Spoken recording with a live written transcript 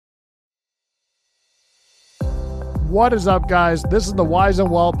What is up, guys? This is the Wise and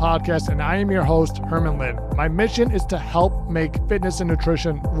Well podcast, and I am your host, Herman Lin. My mission is to help make fitness and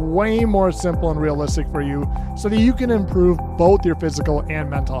nutrition way more simple and realistic for you so that you can improve both your physical and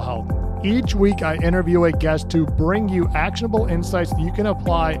mental health. Each week, I interview a guest to bring you actionable insights that you can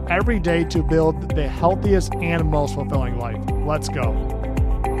apply every day to build the healthiest and most fulfilling life. Let's go.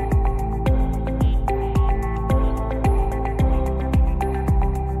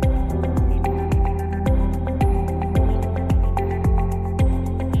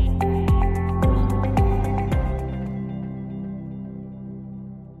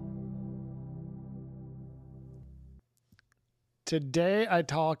 Today, I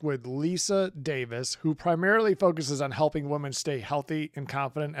talk with Lisa Davis, who primarily focuses on helping women stay healthy and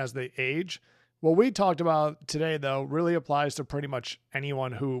confident as they age. What we talked about today, though, really applies to pretty much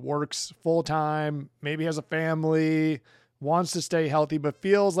anyone who works full-time, maybe has a family, wants to stay healthy, but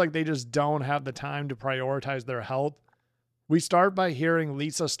feels like they just don't have the time to prioritize their health. We start by hearing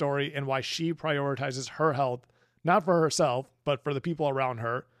Lisa's story and why she prioritizes her health, not for herself, but for the people around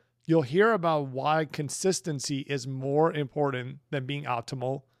her. You'll hear about why consistency is more important than being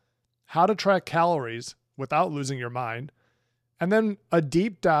optimal, how to track calories without losing your mind, and then a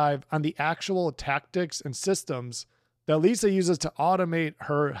deep dive on the actual tactics and systems that Lisa uses to automate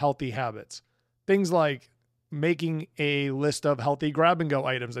her healthy habits. Things like making a list of healthy grab-and-go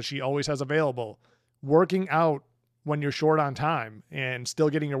items that she always has available, working out when you're short on time and still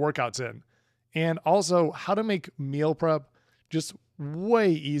getting your workouts in, and also how to make meal prep just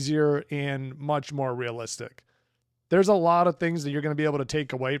way easier and much more realistic. There's a lot of things that you're going to be able to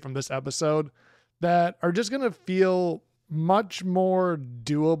take away from this episode that are just going to feel much more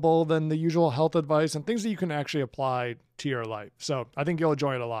doable than the usual health advice and things that you can actually apply to your life. So I think you'll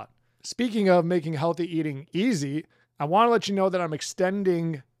enjoy it a lot. Speaking of making healthy eating easy, I want to let you know that I'm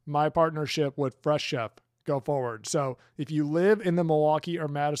extending my partnership with Fresh Chef go forward. So if you live in the Milwaukee or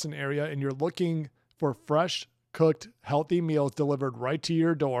Madison area and you're looking for fresh cooked, healthy meals delivered right to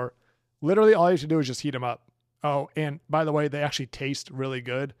your door, literally all you have to do is just heat them up. Oh, and by the way, they actually taste really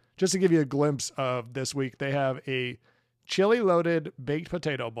good. Just to give you a glimpse of this week, they have a chili-loaded baked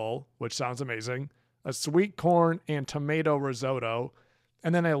potato bowl, which sounds amazing, a sweet corn and tomato risotto,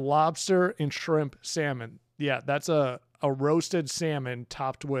 and then a lobster and shrimp salmon. Yeah, that's a roasted salmon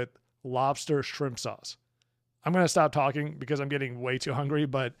topped with lobster shrimp sauce. I'm going to stop talking because I'm getting way too hungry,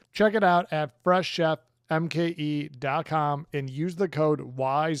 but check it out at freshchefmke.com and use the code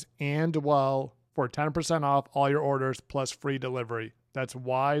WISEANDWELL for 10% off all your orders plus free delivery. That's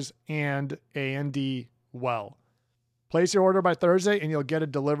WISE and A-N-D well. Place your order by Thursday and you'll get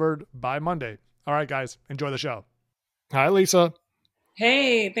it delivered by Monday. All right, guys, enjoy the show. Hi, Lisa.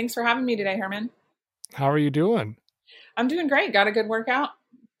 Hey, thanks for having me today, Herman. How are you doing? I'm doing great. Got a good workout,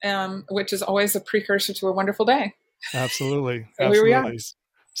 which is always a precursor to a wonderful day. Absolutely. So Absolutely. here we are.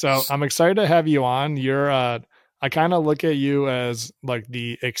 So I'm excited to have you on. You're, I kind of look at you as like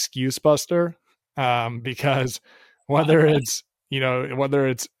the excuse buster, because whether it's, whether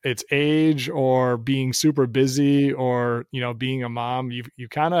it's age or being super busy or, being a mom, you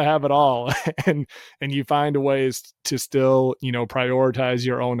kind of have it all and you find ways to still, prioritize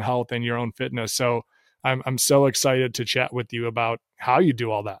your own health and your own fitness. So I'm so excited to chat with you about how you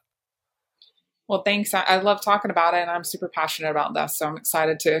do all that. Well, thanks. I love talking about it and I'm super passionate about this. So I'm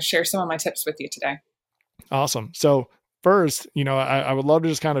excited to share some of my tips with you today. Awesome. So first, I would love to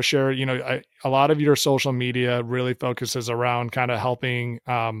just kind of share, a lot of your social media really focuses around kind of helping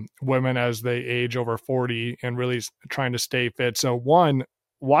women as they age over 40 and really trying to stay fit. So one,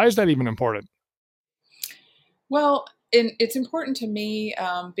 why is that even important? Well, it's important to me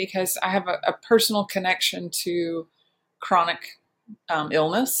because I have a personal connection to chronic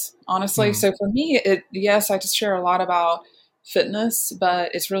illness, honestly. So for me, yes, I just share a lot about fitness,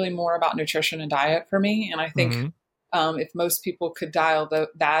 but it's really more about nutrition and diet for me. And I think if most people could dial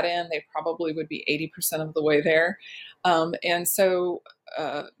that in, they probably would be 80% of the way there. And so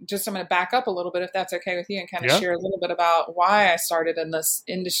just I'm going to back up a little bit, if that's okay with you, and kind of share a little bit about why I started in this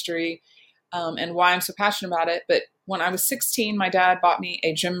industry and why I'm so passionate about it. But when I was 16, my dad bought me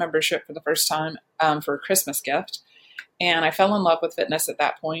a gym membership for the first time for a Christmas gift. And I fell in love with fitness at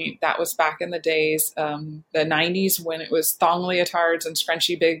that point. That was back in the days, the 90s, when it was thong leotards and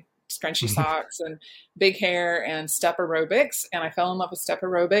scrunchy socks and big hair and step aerobics. And I fell in love with step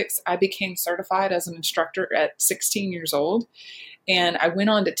aerobics. I became certified as an instructor at 16 years old. And I went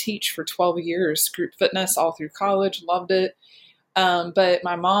on to teach for 12 years, group fitness all through college, loved it. But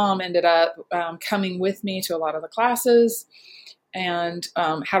my mom ended up coming with me to a lot of the classes and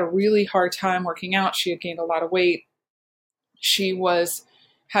had a really hard time working out. She had gained a lot of weight. She was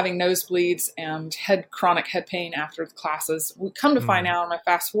having nosebleeds and chronic head pain after the classes. We come to find out, in my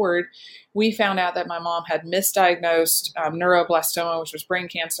fast forward, we found out that my mom had misdiagnosed neuroblastoma, which was brain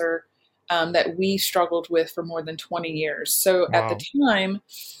cancer, that we struggled with for more than 20 years. So at the time,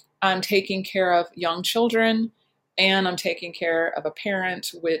 I'm taking care of young children and I'm taking care of a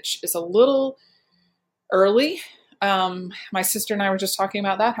parent, which is a little early. My sister and I were just talking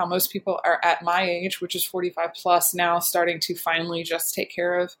about that, how most people are at my age, which is 45 plus, now starting to finally just take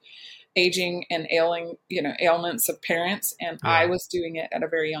care of aging and ailments of parents. And I was doing it at a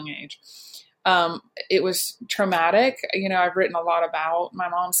very young age. It was traumatic. I've written a lot about my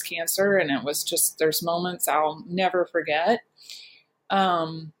mom's cancer, and it was just, there's moments I'll never forget.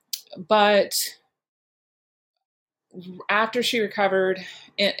 But after she recovered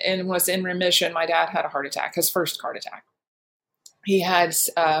and was in remission, my dad had a heart attack, his first heart attack. He had,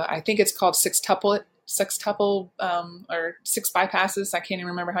 I think it's called sextuple, or 6 bypasses. I can't even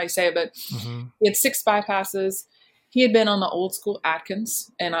remember how you say it, but he had 6 bypasses. He had been on the old school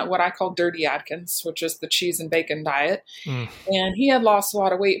Atkins and what I call dirty Atkins, which is the cheese and bacon diet. And he had lost a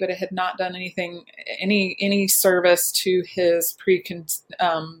lot of weight, but it had not done any service to his precondition,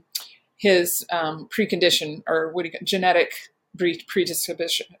 or genetic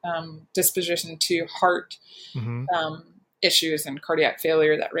predisposition to heart issues and cardiac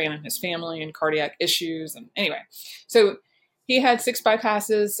failure that ran in his family, and cardiac issues. And anyway, so he had 6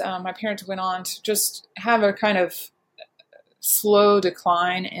 bypasses. My parents went on to just have a kind of slow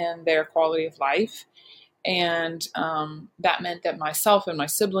decline in their quality of life. And that meant that myself and my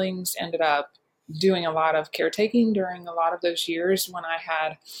siblings ended up doing a lot of caretaking during a lot of those years, when I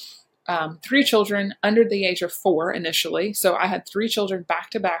had 3 children under the age of 4 initially. So I had 3 children back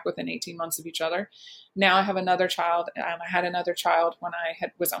to back within 18 months of each other. Now I have another child. I had another child when I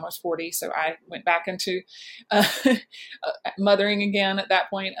was almost 40. So I went back into mothering again at that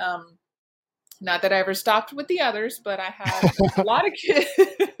point. Not that I ever stopped with the others, but I had a lot of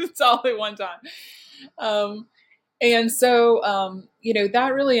kids all at one time. And so,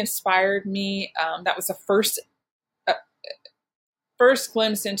 that really inspired me. That was the first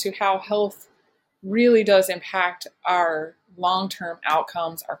glimpse into how health really does impact our long-term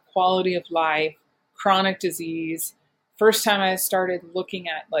outcomes, our quality of life, chronic disease. First time I started looking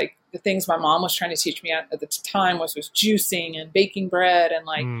at like the things my mom was trying to teach me at the time was juicing and baking bread, and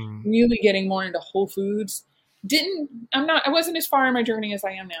like really getting more into whole foods. I wasn't as far in my journey as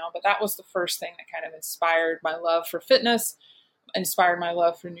I am now, but that was the first thing that kind of inspired my love for fitness, inspired my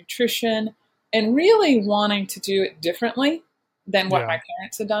love for nutrition, and really wanting to do it differently than what my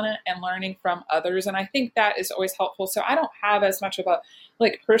parents had done it, and learning from others. And I think that is always helpful. So I don't have as much of a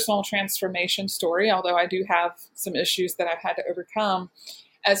personal transformation story, although I do have some issues that I've had to overcome,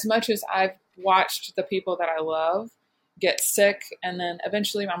 as much as I've watched the people that I love get sick. And then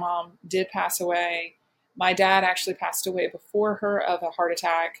eventually my mom did pass away. My dad actually passed away before her of a heart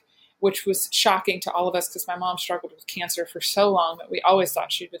attack, which was shocking to all of us because my mom struggled with cancer for so long that we always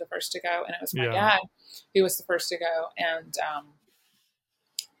thought she'd be the first to go. And it was my dad who was the first to go. And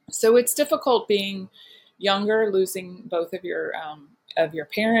so it's difficult being younger, losing both of your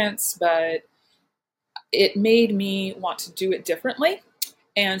parents, but it made me want to do it differently.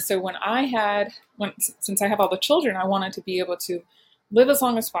 And so since I have all the children, I wanted to be able to live as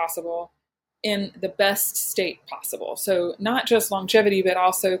long as possible in the best state possible. So not just longevity, but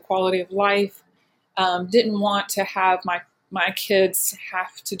also quality of life. Didn't want to have my kids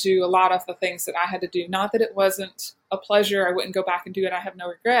have to do a lot of the things that I had to do. Not that it wasn't a pleasure. I wouldn't go back and do it. I have no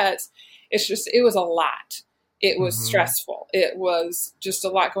regrets. It's just, it was a lot. It was stressful. It was just a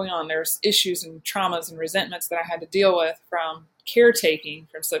lot going on. There's issues and traumas and resentments that I had to deal with from caretaking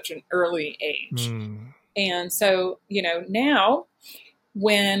from such an early age. And so, now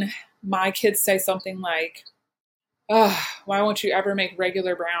when my kids say something like, "Oh, why won't you ever make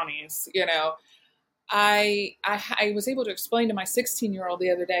regular brownies?" I was able to explain to my 16-year-old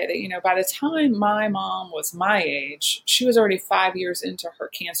the other day that, by the time my mom was my age, she was already 5 years into her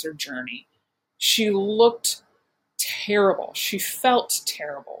cancer journey. She looked terrible. She felt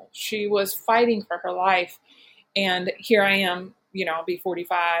terrible. She was fighting for her life. And here I am, I'll be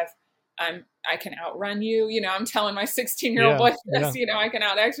 45. I can outrun you. I'm telling my 16-year-old boy this, I can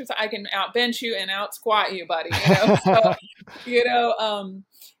out exercise, I can out bench you and out squat you, buddy. So,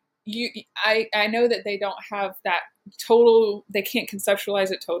 I know that they don't have that they can't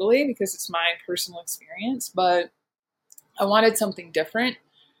conceptualize it totally because it's my personal experience, but I wanted something different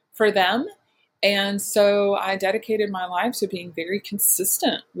for them. And so I dedicated my life to being very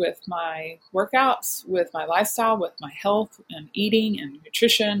consistent with my workouts, with my lifestyle, with my health and eating and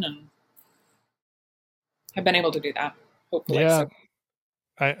nutrition, and have been able to do that, hopefully. Yeah.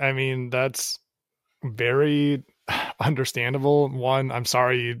 I mean, that's very understandable. One, I'm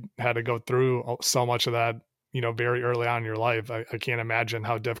sorry you had to go through so much of that, very early on in your life. I can't imagine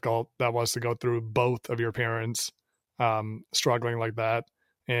how difficult that was to go through both of your parents struggling like that.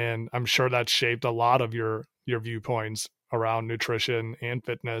 And I'm sure that shaped a lot of your viewpoints around nutrition and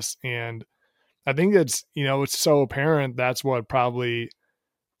fitness. And I think it's so apparent that's what probably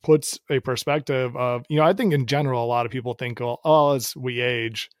puts a perspective of, I think in general, a lot of people think, oh, as we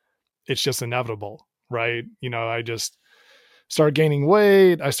age, it's just inevitable, right? I just start gaining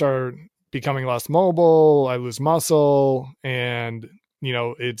weight, I start becoming less mobile, I lose muscle, and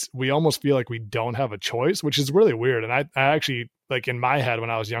we almost feel like we don't have a choice, which is really weird. And I actually, like, in my head when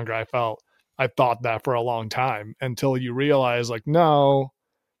I was younger, I thought that for a long time, until you realize, like, no,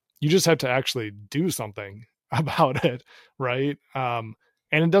 you just have to actually do something about it, right?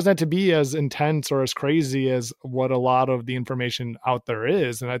 And it doesn't have to be as intense or as crazy as what a lot of the information out there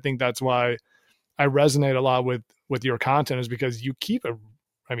is. And I think that's why I resonate a lot with your content, is because you keep it,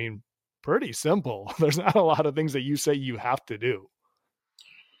 I mean, pretty simple. There's not a lot of things that you say you have to do.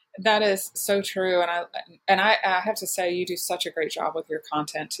 That is so true, and I have to say you do such a great job with your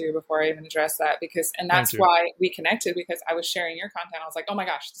content too. Before I even address that, and that's why we connected, because I was sharing your content. I was like, oh my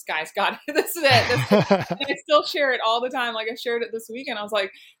gosh, this guy's got it. This is it. And I still share it all the time. Like, I shared it this weekend. I was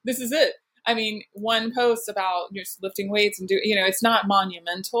like, this is it. I mean, one post about just lifting weights and it's not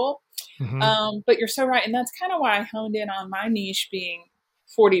monumental, but you're so right, and that's kind of why I honed in on my niche being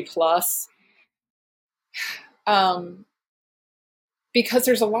 40 plus. Because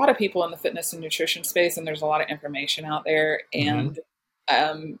there's a lot of people in the fitness and nutrition space, and there's a lot of information out there. And,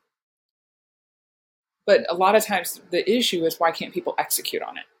 but a lot of times the issue is, why can't people execute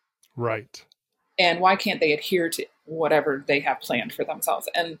on it? Right. And why can't they adhere to whatever they have planned for themselves?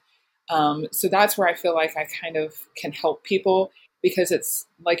 And so that's where I feel like I kind of can help people, because it's,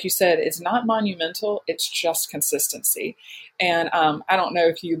 like you said, it's not monumental. It's just consistency. And I don't know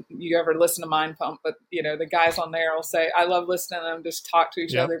if you ever listen to Mind Pump, but the guys on there will say, I love listening to them just talk to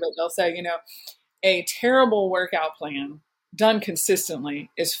each other, but they'll say, a terrible workout plan done consistently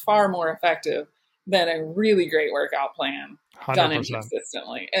is far more effective than a really great workout plan 100%. Done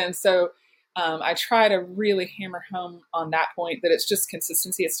inconsistently. And so I try to really hammer home on that point, that it's just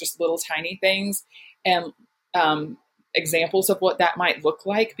consistency. It's just little tiny things, and examples of what that might look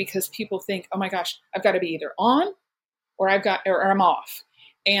like, because people think, oh my gosh, I've got to be either on or I'm off.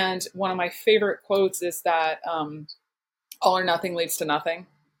 And one of my favorite quotes is that all or nothing leads to nothing.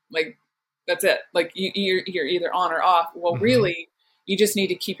 Like, that's it. Like, you're either on or off. Well, really, you just need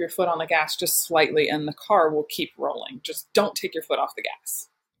to keep your foot on the gas just slightly, and the car will keep rolling. Just don't take your foot off the gas.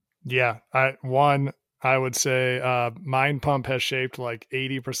 Yeah. I would say Mind Pump has shaped like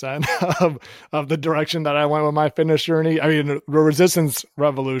 80% of the direction that I went with my fitness journey. I mean, the Resistance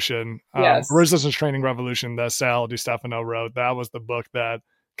Revolution, Resistance Training Revolution that Sal DiStefano wrote, that was the book that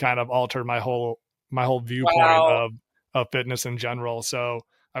kind of altered my whole viewpoint of fitness in general. So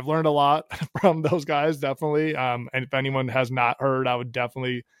I've learned a lot from those guys, definitely. And if anyone has not heard, I would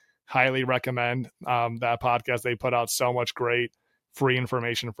definitely highly recommend that podcast. They put out so much great free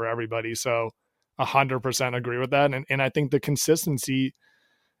information for everybody. So 100% agree with that. And I think the consistency,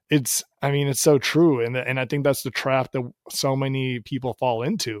 it's so true. And I think that's the trap that so many people fall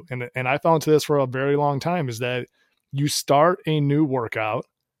into. And I fell into this for a very long time, is that you start a new workout,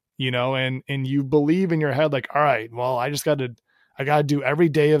 and you believe in your head, like, all right, well, I got to do every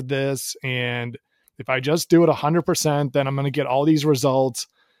day of this. And if I just do it 100%, then I'm going to get all these results.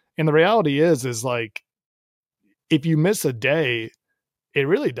 And the reality is like, if you miss a day, it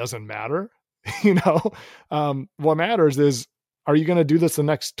really doesn't matter. What matters is, are you going to do this the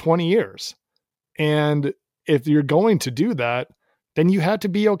next 20 years? And if you're going to do that, then you have to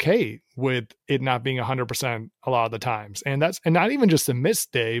be okay with it not being 100% a lot of the times. And not even just a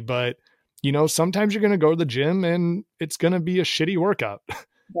missed day, but sometimes you're going to go to the gym and it's going to be a shitty workout.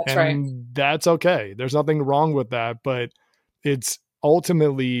 That's right. That's okay. There's nothing wrong with that, but it's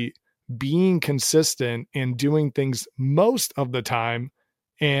ultimately being consistent in doing things most of the time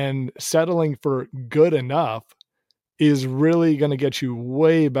and settling for good enough is really going to get you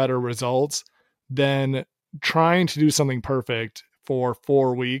way better results than trying to do something perfect for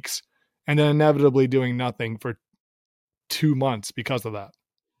 4 weeks and then inevitably doing nothing for 2 months because of that.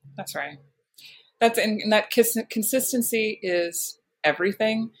 That's right. And that consistency is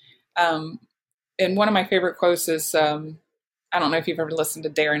everything. And one of my favorite quotes is, I don't know if you've ever listened to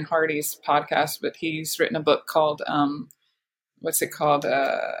Darren Hardy's podcast, but he's written a book called, what's it called?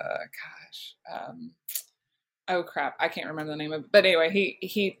 Oh crap, I can't remember the name of it. But anyway,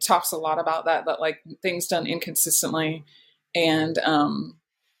 he talks a lot about that like things done inconsistently and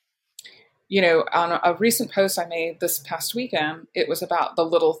On a recent post I made this past weekend, it was about the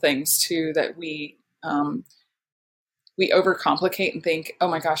little things too that we overcomplicate and think, oh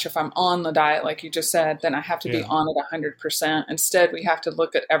my gosh, if I'm on the diet, like you just said, then I have to be Yeah. on it 100%. Instead, we have to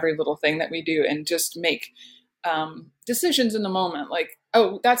look at every little thing that we do and just make decisions in the moment. Like,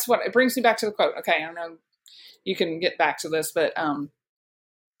 oh, that's what it brings me back to the quote. Okay, I know you can get back to this, but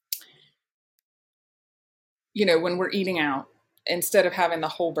when we're eating out, instead of having the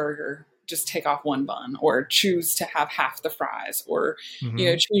whole burger, just take off one bun or choose to have half the fries or, Hmm.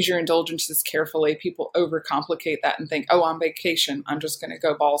 choose your indulgences carefully. People overcomplicate that and think, oh, on vacation, I'm just going to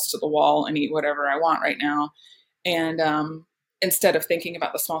go balls to the wall and eat whatever I want right now. And instead of thinking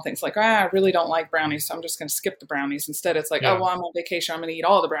about the small things like, I really don't like brownies, so I'm just going to skip the brownies. Instead, it's like, oh, Yeah. well, I'm on vacation, I'm going to eat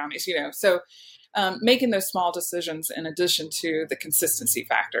all the brownies, So making those small decisions in addition to the consistency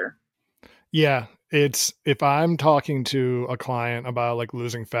factor. Yeah. It's if I'm talking to a client about like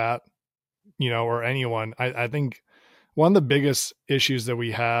losing fat, or anyone, I think one of the biggest issues that we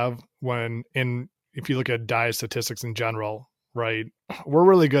have if you look at diet statistics in general, right? We're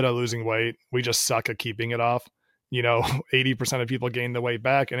really good at losing weight. We just suck at keeping it off. 80% of people gain the weight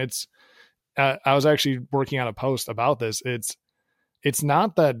back. And I was actually working on a post about this. It's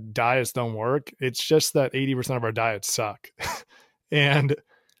not that diets don't work. It's just that 80% of our diets suck. And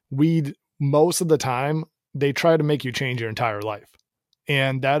most of the time, they try to make you change your entire life.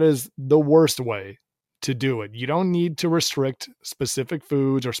 And that is the worst way to do it. You don't need to restrict specific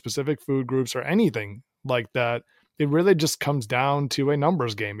foods or specific food groups or anything like that. It really just comes down to a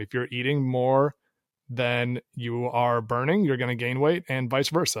numbers game. If you're eating more than you are burning, you're going to gain weight and vice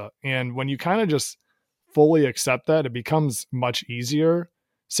versa. And when you kind of just fully accept that, it becomes much easier.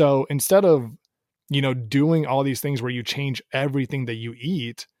 So instead of, doing all these things where you change everything that you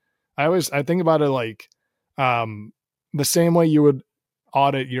eat, I think about it like the same way you would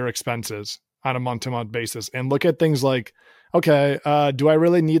audit your expenses on a month to month basis and look at things like, okay, do I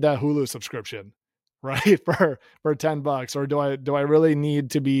really need that Hulu subscription, right? For $10, or do I really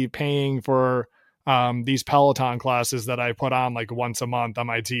need to be paying for these Peloton classes that I put on like once a month on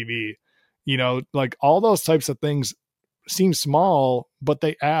my TV? Like all those types of things seem small, but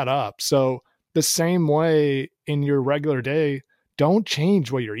they add up. So the same way in your regular day, don't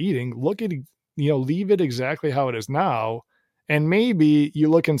change what you're eating. Look at, leave it exactly how it is now. And maybe you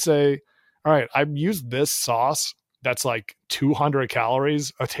look and say, all right, I've used this sauce that's like 200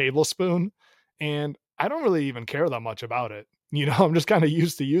 calories a tablespoon, and I don't really even care that much about it. I'm just kind of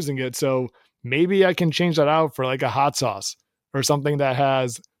used to using it. So maybe I can change that out for like a hot sauce or something that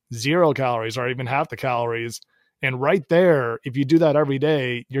has 0 calories or even half the calories. And right there, if you do that every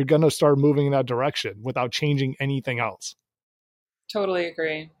day, you're going to start moving in that direction without changing anything else. Totally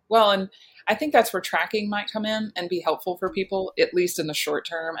agree. Well, and I think that's where tracking might come in and be helpful for people, at least in the short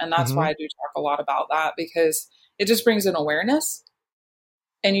term. And that's Mm-hmm. why I do talk a lot about that because it just brings in awareness.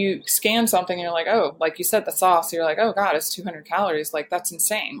 And you scan something and you're like, oh, like you said, the sauce, you're like, oh God, it's 200 calories. Like, that's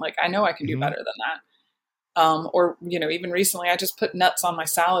insane. Like, I know I can do Mm-hmm. better than that. Or, even recently I just put nuts on my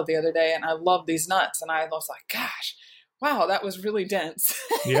salad the other day and I love these nuts. And I was like, gosh, wow, that was really dense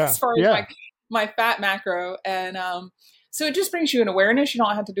Yeah. as far as Yeah. my fat macro. And so it just brings you an awareness. You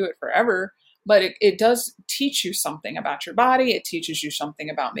don't have to do it forever, but it does teach you something about your body. It teaches you something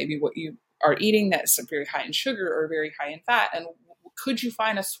about maybe what you are eating that's very high in sugar or very high in fat. And could you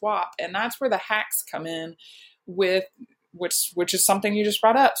find a swap? And that's where the hacks come in with which is something you just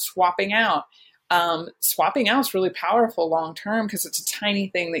brought up, swapping out. Swapping out is really powerful long term because it's a tiny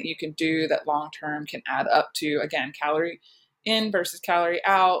thing that you can do that long term can add up to, again, calorie in versus calorie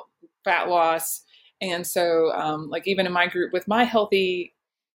out, fat loss. And so, like, even in my group with my healthy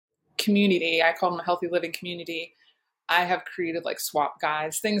community, I call them a healthy living community, I have created like swap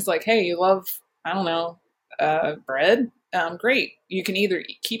guides, things like, hey, you love, I don't know, bread? Great. You can either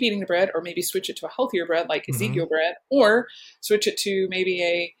keep eating the bread or maybe switch it to a healthier bread like Mm-hmm. Ezekiel bread, or switch it to maybe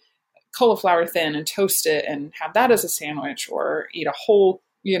a cauliflower thin and toast it and have that as a sandwich, or eat a whole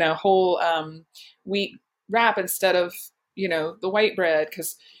wheat wrap instead of the white bread,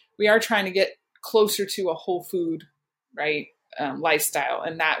 because we are trying to get closer to a whole food, right, lifestyle,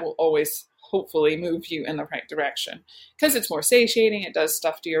 and that will always hopefully move you in the right direction because it's more satiating. It does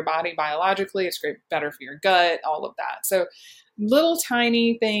stuff to your body biologically. It's great, better for your gut, all of that. So little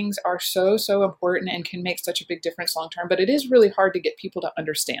tiny things are so important and can make such a big difference long term, but it is really hard to get people to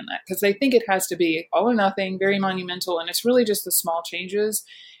understand that because they think it has to be all or nothing, very monumental, and it's really just the small changes.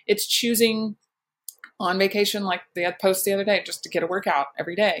 It's choosing on vacation, like they had posts the other day, just to get a workout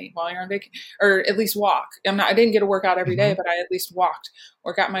every day while you're on vacation, or at least walk. I didn't get a workout every day, but I at least walked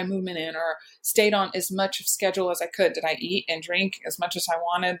or got my movement in, or stayed on as much of schedule as I could. Did I eat and drink as much as I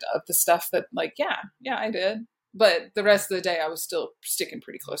wanted of the stuff that, like, yeah, I did. But the rest of the day, I was still sticking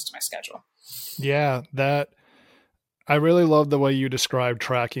pretty close to my schedule. Yeah, I really love the way you describe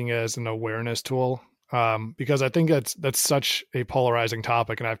tracking as an awareness tool, because I think that's such a polarizing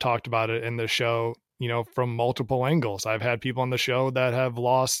topic, and I've talked about it in the show, from multiple angles. I've had people on the show that have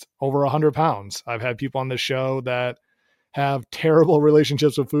lost over 100 pounds. I've had people on the show that have terrible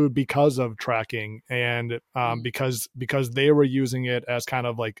relationships with food because of tracking, and because they were using it as kind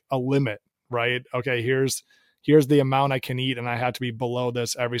of like a limit, right? Okay, here's the amount I can eat, and I have to be below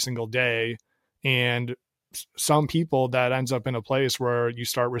this every single day. And some people, that ends up in a place where you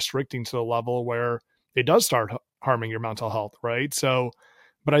start restricting to the level where it does start harming your mental health, right? So,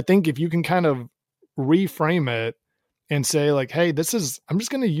 but I think if you can kind of reframe it and say like, hey, I'm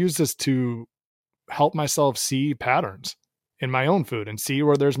just going to use this to help myself see patterns in my own food and see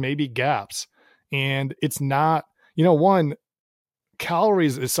where there's maybe gaps. And it's not, one,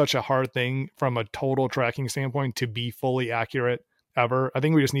 calories is such a hard thing from a total tracking standpoint to be fully accurate ever. I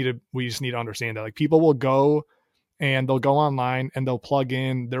think we just need to understand that, like, people will go and they'll go online and they'll plug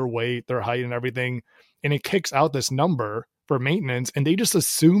in their weight, their height, and everything, and it kicks out this number for maintenance, and they just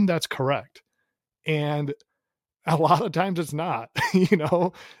assume that's correct. And a lot of times it's not,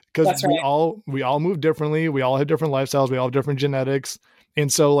 because we all move differently. We all have different lifestyles. We all have different genetics.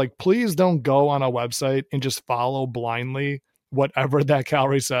 And so, like, please don't go on a website and just follow blindly whatever that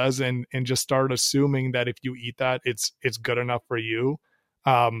calorie says and just start assuming that if you eat that, it's good enough for you.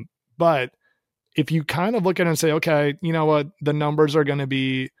 But if you kind of look at it and say, okay, you know what, the numbers are going to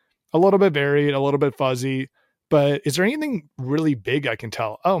be a little bit varied, a little bit fuzzy, but is there anything really big I can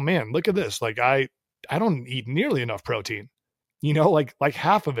tell? Oh man, look at this. Like, I don't eat nearly enough protein, like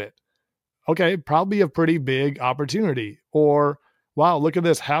half of it. Okay, probably a pretty big opportunity. Or, wow, look at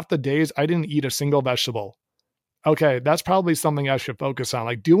this. Half the days I didn't eat a single vegetable. Okay, that's probably something I should focus on.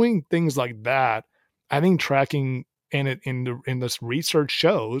 Like, doing things like that, I think tracking in this research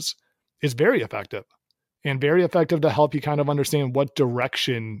shows is very effective to help you kind of understand what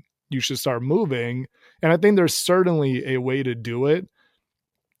direction you should start moving. And I think there's certainly a way to do it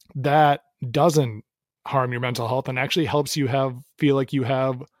that doesn't harm your mental health and actually helps you feel like you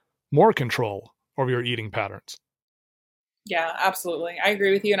have more control over your eating patterns. Yeah, absolutely. I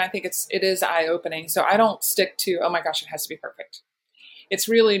agree with you. And I think it is eye-opening. So I don't stick to, oh my gosh, it has to be perfect. It's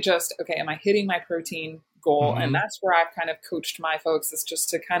really just, okay, am I hitting my protein goal? Mm-hmm. And that's where I've kind of coached my folks, is just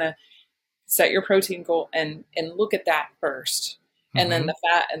to kind of set your protein goal and look at that first. Mm-hmm. And then the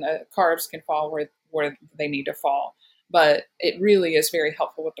fat and the carbs can fall where they need to fall. But it really is very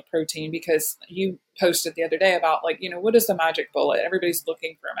helpful with the protein, because you posted the other day about, like, what is the magic bullet? Everybody's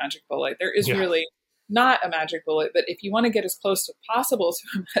looking for a magic bullet. There is really not a magic bullet, but if you want to get as close as possible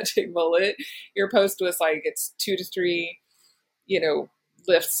to a magic bullet, your post was like, it's 2 to 3,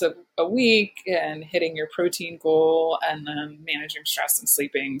 lifts a week and hitting your protein goal and then managing stress and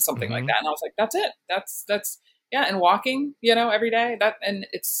sleeping, something like that. And I was like, that's it. That's and walking, every day. And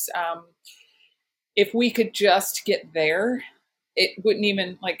it's, if we could just get there, it wouldn't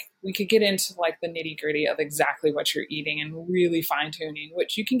even, like, we could get into like the nitty gritty of exactly what you're eating and really fine tuning,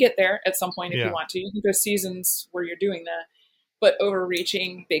 which you can get there at some point if you want to. You can go seasons where you're doing that, but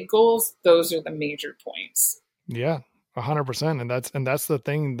overreaching big goals, those are the major points. Yeah, 100%. And that's the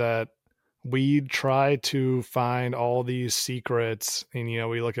thing, that we try to find all these secrets, and,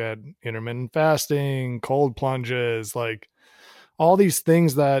 we look at intermittent fasting, cold plunges, like all these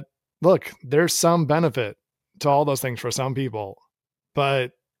things that, look, there's some benefit to all those things for some people.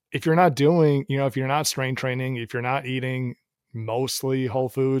 But if you're not doing, if you're not strength training, if you're not eating mostly whole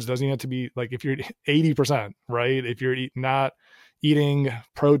foods, doesn't have to be like, if you're 80%, right? If you're not eating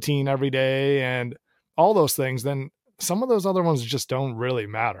protein every day and all those things, then some of those other ones just don't really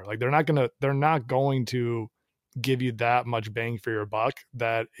matter. Like, they're not going to give you that much bang for your buck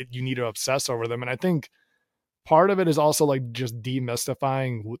that you need to obsess over them. And I think part of it is also like just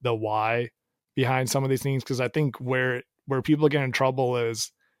demystifying the why behind some of these things. Cause I think where people get in trouble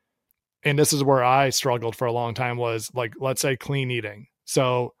is, and this is where I struggled for a long time, was like, let's say clean eating.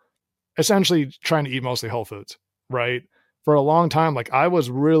 So essentially trying to eat mostly whole foods, right? For a long time, like, I was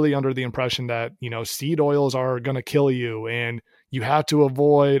really under the impression that, seed oils are going to kill you and you have to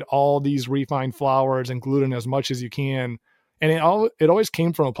avoid all these refined flours and gluten as much as you can. And it always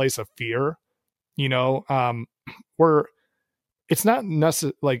came from a place of fear, where it's not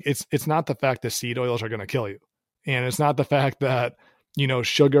necessarily like, it's not the fact that seed oils are going to kill you. And it's not the fact that,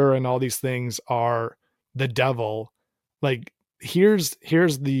 sugar and all these things are the devil. Like, here's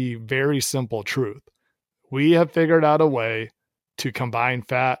the very simple truth. We have figured out a way to combine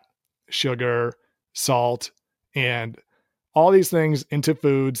fat, sugar, salt, and all these things into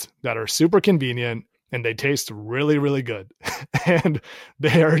foods that are super convenient, and they taste really, really good. And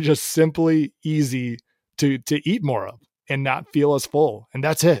they are just simply easy to eat more of and not feel as full. And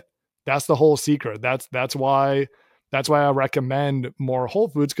that's it. That's the whole secret. That's why I recommend more whole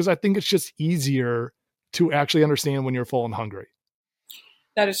foods, because I think it's just easier to actually understand when you're full and hungry.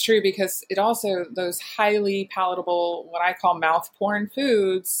 That is true, because it also, those highly palatable, what I call mouth porn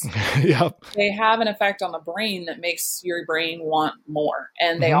foods, Yep. they have an effect on the brain that makes your brain want more.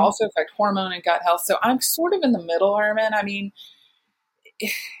 And they Mhm. also affect hormone and gut health. So I'm sort of in the middle, Armin. I mean,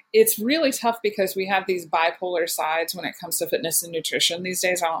 it's really tough because we have these bipolar sides when it comes to fitness and nutrition these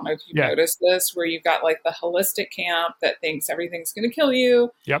days. I don't know if you've noticed this, where you've got like the holistic camp that thinks everything's going to kill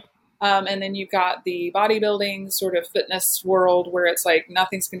you. Yep. And then you've got the bodybuilding sort of fitness world where it's like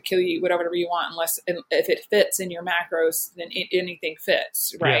nothing's going to kill you, whatever you want, unless if it fits in your macros, then anything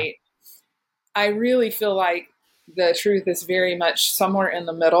fits, right? Yeah. I really feel like the truth is very much somewhere in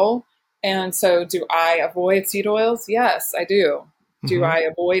the middle. And so do I avoid seed oils? Yes, I do. Do I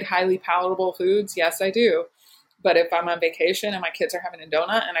avoid highly palatable foods? Yes, I do. But if I'm on vacation and my kids are having a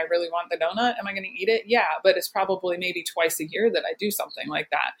donut and I really want the donut, am I going to eat it? Yeah, but it's probably maybe twice a year that I do something like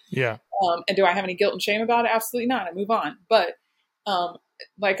that. Yeah. And do I have any guilt and shame about it? Absolutely not. I move on. But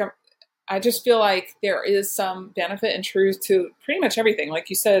I just feel like there is some benefit and truth to pretty much everything. Like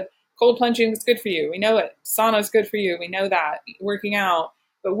you said, cold plunging is good for you. We know it. Sauna is good for you. We know that. Working out.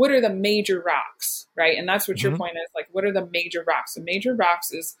 But what are the major rocks, right? And that's what your point is. Like, what are the major rocks? The major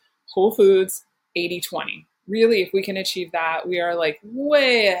rocks is whole foods, 80-20. Really, if we can achieve that, we are like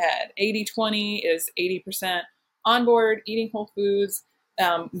way ahead. 80-20 is 80% on board, eating whole foods,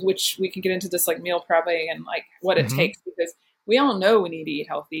 which we can get into this like meal prepping and like what it takes, because we all know we need to eat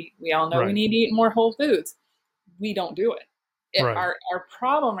healthy. We all know we need to eat more whole foods. We don't do it. Our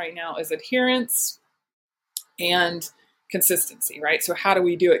problem right now is adherence and consistency, right? So how do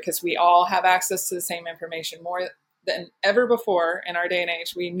we do it? Because we all have access to the same information more than ever before in our day and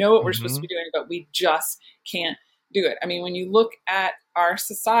age. We know what we're supposed to be doing, but we just can't do it. I mean, when you look at our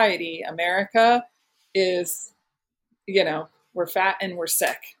society, America is, we're fat and we're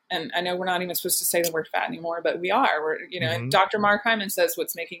sick. And I know we're not even supposed to say the word fat anymore, but we are. We're, and Dr. Mark Hyman says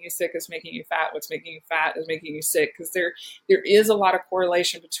what's making you sick is making you fat. What's making you fat is making you sick. Because there is a lot of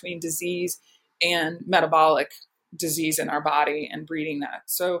correlation between disease and metabolic disease in our body and breeding that.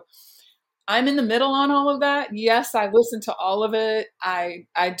 So I'm in the middle on all of that. Yes, I listen to all of it. I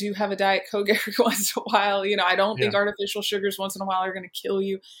do have a Diet Coke every once in a while. I don't think artificial sugars once in a while are going to kill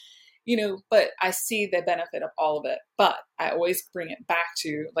you, but I see the benefit of all of it. But I always bring it back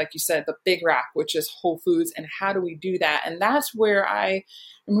to, like you said, the big rock, which is whole foods. And how do we do that? And that's where I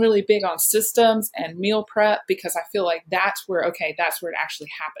am really big on systems and meal prep, because I feel like that's where it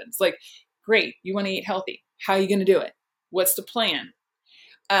actually happens. Like, great, you want to eat healthy. How are you going to do it? What's the plan?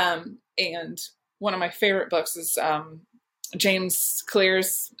 And one of my favorite books is James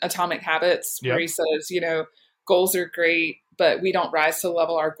Clear's Atomic Habits, where he says, goals are great, but we don't rise to the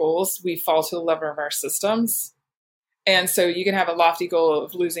level of our goals. We fall to the level of our systems. And so you can have a lofty goal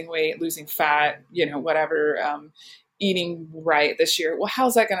of losing weight, losing fat, whatever, eating right this year. Well,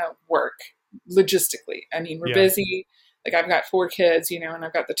 how's that going to work logistically? I mean, we're busy. Like, I've got 4 kids, and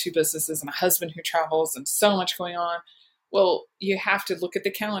I've got the 2 businesses and a husband who travels and so much going on. Well, you have to look at the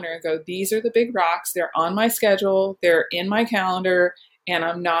calendar and go, these are the big rocks. They're on my schedule. They're in my calendar, and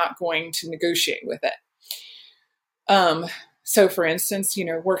I'm not going to negotiate with it. So for instance,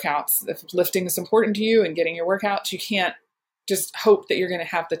 workouts, if lifting is important to you and getting your workouts, you can't just hope that you're going to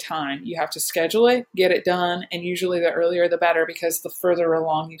have the time. You have to schedule it, get it done. And usually the earlier, the better, because the further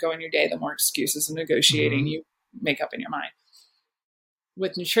along you go in your day, the more excuses and negotiating you make up in your mind.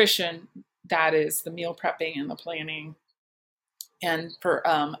 With nutrition, that is the meal prepping and the planning. And for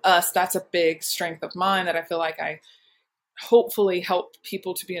us, that's a big strength of mine that I feel like I hopefully help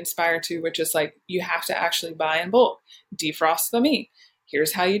people to be inspired to, which is like, you have to actually buy in bulk, defrost the meat.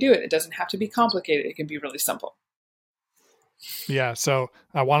 Here's how you do it. It doesn't have to be complicated. It can be really simple. Yeah. So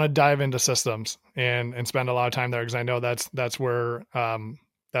I want to dive into systems and spend a lot of time there, because I know that's where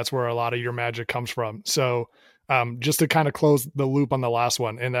a lot of your magic comes from. So just to kind of close the loop on the last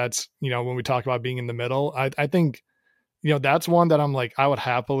one, and that's, when we talk about being in the middle, I think, that's one that I'm like, I would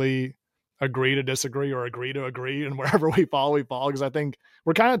happily agree to disagree or agree to agree. And wherever we fall, we fall. Because I think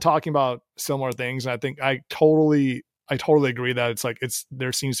we're kind of talking about similar things. And I think I totally agree that it's like,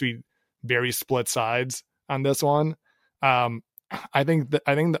 there seems to be very split sides on this one. I think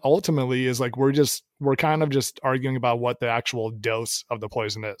that ultimately is like we're kind of just arguing about what the actual dose of the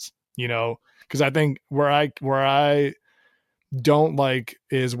poison is, you know, because I think where I don't like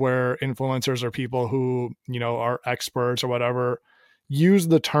is where influencers or people who, you know, are experts or whatever use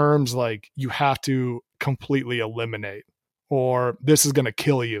the terms like you have to completely eliminate or this is going to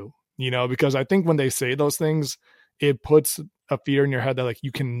kill you, you know, because I think when they say those things, it puts a fear in your head that like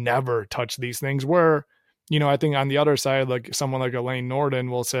you can never touch these things. Where, you know, I think on the other side, like someone like Elaine Norden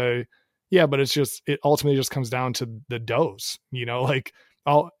will say, yeah, but it ultimately just comes down to the dose, you know, like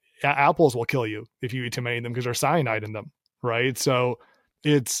apples will kill you if you eat too many of them because there's cyanide in them. Right. So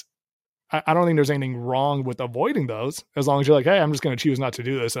it's, I don't think there's anything wrong with avoiding those as long as you're like, hey, I'm just going to choose not to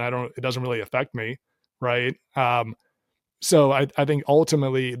do this. And it doesn't really affect me. Right. So I think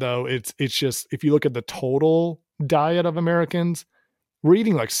ultimately though, it's just, if you look at the total diet of Americans, we're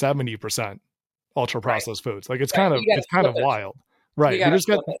eating like 70% ultra Right. processed foods. Like it's Right. kind of, You got to it's kind flip of it. wild. You Right. got to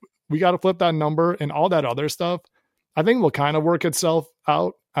flip it. We got to flip that number and all that other stuff. I think will kind of work itself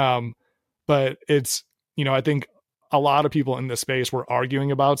out. But it's, you know, I think a lot of people in this space were arguing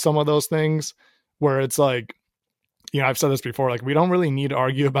about some of those things where it's like, you know, I've said this before, like we don't really need to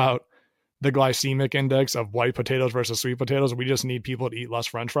argue about the glycemic index of white potatoes versus sweet potatoes. We just need people to eat less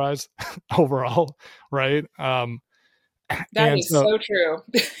French fries overall. Right. That And is so true.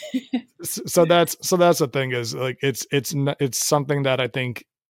 so that's the thing is like, it's something that I think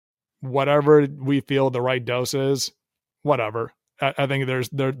whatever we feel the right dose is, whatever. I think there's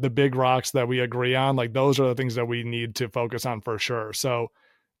the big rocks that we agree on. Like those are the things that we need to focus on for sure. So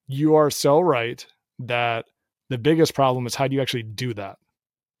you are so right that the biggest problem is how do you actually do that?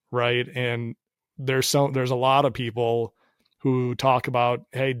 Right. And there's a lot of people who talk about,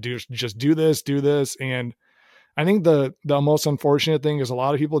 hey, just do this. And I think the most unfortunate thing is a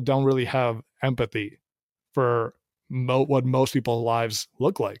lot of people don't really have empathy for what most people's lives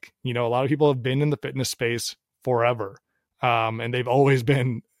look like. You know, a lot of people have been in the fitness space forever. And they always have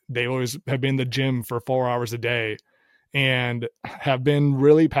been in the gym for 4 hours a day and have been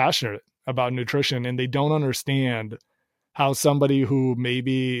really passionate about nutrition. And they don't understand how somebody who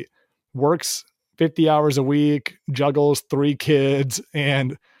maybe works 50 hours a week, juggles 3 kids,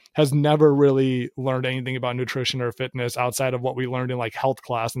 and has never really learned anything about nutrition or fitness outside of what we learned in like health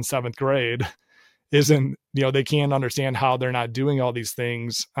class in 7th grade isn't, you know, they can't understand how they're not doing all these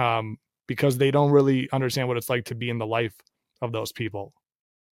things because they don't really understand what it's like to be in the life of those people.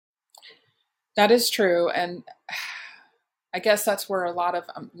 That is true. And I guess that's where a lot of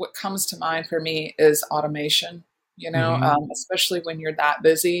what comes to mind for me is automation, you know, Mm-hmm. especially when you're that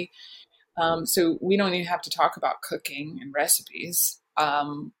busy. So we don't even have to talk about cooking and recipes.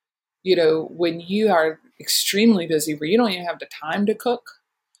 You know, when you are extremely busy where you don't even have the time to cook,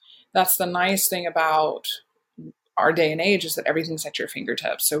 that's the nice thing about our day and age is that everything's at your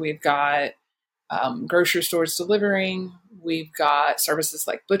fingertips. So we've got grocery stores delivering. We've got services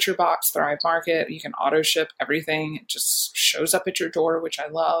like ButcherBox, Thrive Market. You can auto ship everything. It just shows up at your door, which I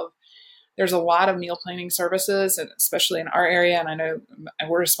love. There's a lot of meal planning services, and especially in our area. And I know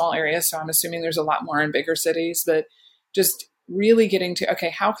we're a small area, so I'm assuming there's a lot more in bigger cities, but just really getting to, okay,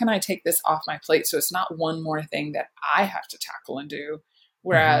 how can I take this off my plate so it's not one more thing that I have to tackle and do, Mm-hmm.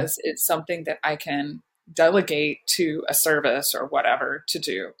 whereas it's something that I can delegate to a service or whatever to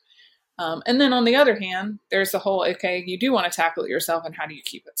do. And then on the other hand, there's the whole, okay, you do want to tackle it yourself and how do you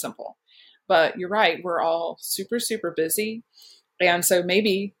keep it simple? But you're right, we're all super, super busy. And so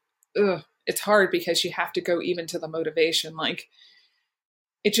maybe it's hard because you have to go even to the motivation. Like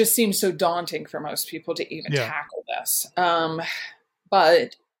it just seems so daunting for most people to even Yeah. tackle this.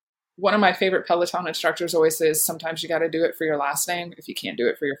 But one of my favorite Peloton instructors always says sometimes you got to do it for your last name if you can't do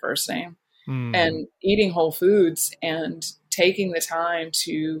it for your first name. Mm. And eating whole foods and taking the time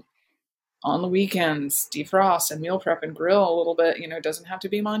to on the weekends, defrost and meal prep and grill a little bit. You know, it doesn't have to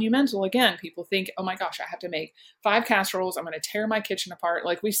be monumental. Again, people think, oh my gosh, I have to make 5 casseroles. I'm going to tear my kitchen apart.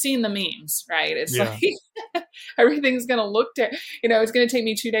 Like we've seen the memes, right? It's Yeah. like everything's going to look, you know, it's going to take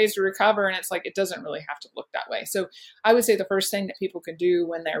me 2 days to recover. And it's like, it doesn't really have to look that way. So I would say the first thing that people can do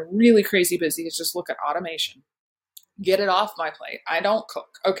when they're really crazy busy is just look at automation. Get it off my plate. I don't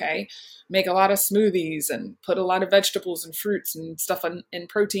cook. Okay. Make a lot of smoothies and put a lot of vegetables and fruits and stuff and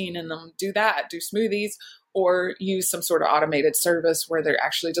protein in them. Do that. Do smoothies or use some sort of automated service where they're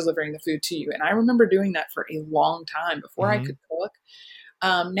actually delivering the food to you. And I remember doing that for a long time before I Mm-hmm. could cook.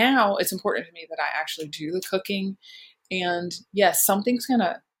 Now it's important to me that I actually do the cooking. And yes, something's going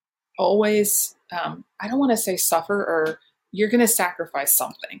to always, I don't want to say suffer or you're going to sacrifice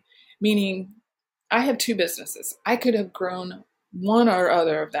something, meaning I have 2 businesses. I could have grown one or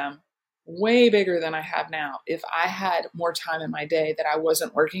other of them way bigger than I have now if I had more time in my day that I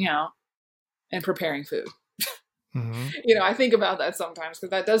wasn't working out and preparing food. Mm-hmm. I think about that sometimes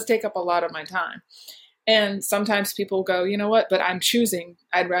because that does take up a lot of my time. And sometimes people go, you know what, but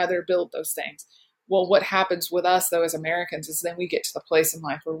I'd rather build those things. Well, what happens with us though as Americans is then we get to the place in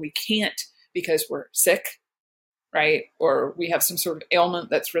life where we can't because we're sick, right? Or we have some sort of ailment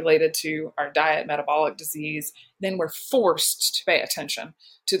that's related to our diet, metabolic disease. Then we're forced to pay attention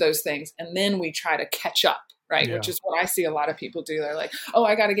to those things. And then we try to catch up, right? Yeah. Which is what I see a lot of people do. They're like, oh,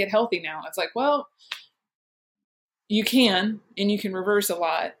 I got to get healthy now. It's like, well, you can, and you can reverse a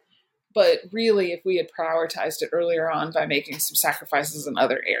lot. But really, if we had prioritized it earlier on by making some sacrifices in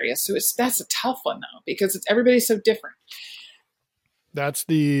other areas. So that's a tough one though, because everybody's so different. That's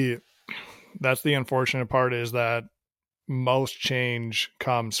the unfortunate part, is that most change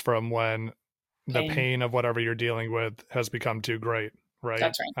comes from when the pain of whatever you're dealing with has become too great. Right.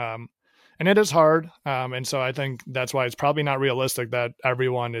 That's right. And it is hard. And so I think that's why it's probably not realistic that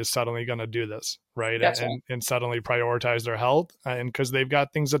everyone is suddenly going to do this. Right. That's And, right. and suddenly prioritize their health. And because they've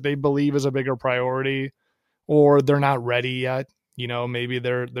got things that they believe is a bigger priority, or they're not ready yet. Maybe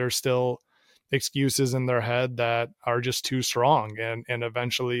there's still excuses in their head that are just too strong. And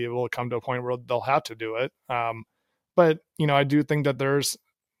eventually it will come to a point where they'll have to do it. But I do think that there's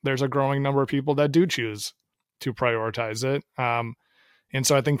a growing number of people that do choose to prioritize it. And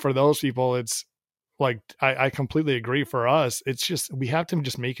so I think for those people, it's like, I completely agree. For us, it's just, we have to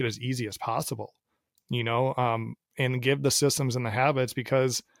just make it as easy as possible, and give the systems and the habits,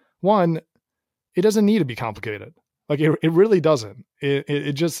 because one, it doesn't need to be complicated. Like it really doesn't.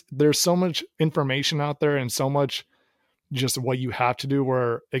 It just, there's so much information out there and so much just what you have to do,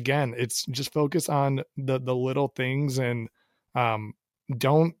 where again, it's just focus on the little things, and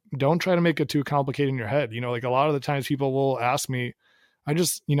don't try to make it too complicated in your head. Like a lot of the times people will ask me, I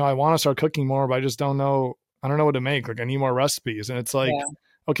just, I want to start cooking more, but I just don't know what to make. Like I need more recipes. And it's like,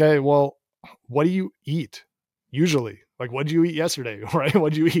 okay, well, what do you eat usually? Like, what did you eat yesterday? Right?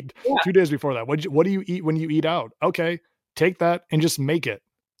 What did you eat 2 days before that? What do you eat when you eat out? Okay, take that and just make it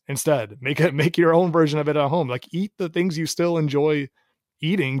instead. Make your own version of it at home. Like eat the things you still enjoy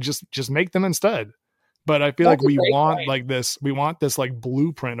eating. Just make them instead. But I feel like we want this like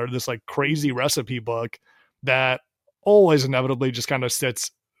blueprint or this like crazy recipe book that always inevitably just kind of sits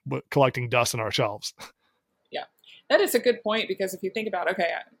collecting dust on our shelves. Yeah, that is a good point, because if you think about,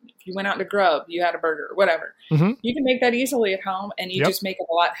 okay, if you went out to Grub, you had a burger or whatever, you can make that easily at home, and you just make it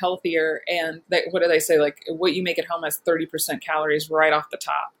a lot healthier. And what do they say? Like what you make at home has 30% calories right off the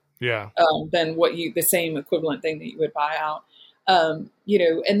top. Yeah. Than the same equivalent thing that you would buy out. And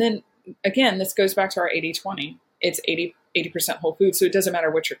then again, this goes back to our 80-20. It's 80% whole food. So it doesn't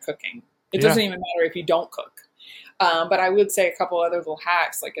matter what you're cooking. It doesn't even matter if you don't cook. But I would say a couple other little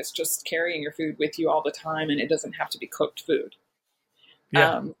hacks, like it's just carrying your food with you all the time, and it doesn't have to be cooked food.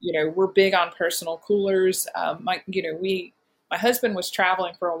 Yeah. We're big on personal coolers. My husband was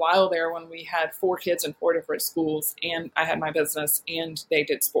traveling for a while there when we had 4 kids in 4 different schools, and I had my business and they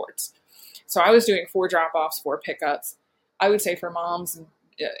did sports. So I was doing 4 drop-offs, 4 pickups. I would say for moms and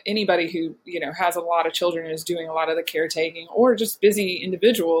anybody who, has a lot of children and is doing a lot of the caretaking, or just busy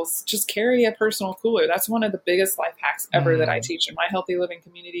individuals, just carry a personal cooler. That's one of the biggest life hacks ever that I teach in my healthy living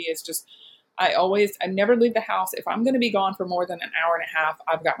community. Is just, I never leave the house. If I'm going to be gone for more than an hour and a half,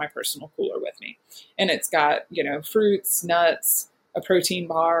 I've got my personal cooler with me, and it's got, fruits, nuts, a protein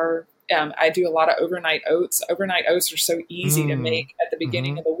bar. I do a lot of overnight oats. Overnight oats are so easy to make at the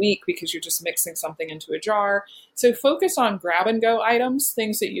beginning of the week, because you're just mixing something into a jar. So focus on grab and go items,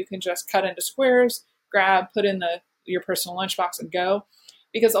 things that you can just cut into squares, grab, put in your personal lunchbox and go.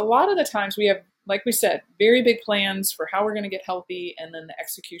 Because a lot of the times we have, like we said, very big plans for how we're going to get healthy, and then the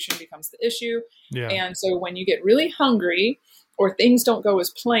execution becomes the issue. Yeah. And so when you get really hungry or things don't go as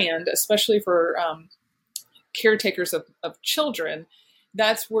planned, especially for caretakers of children,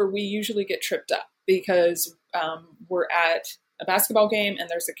 that's where we usually get tripped up, because we're at a basketball game and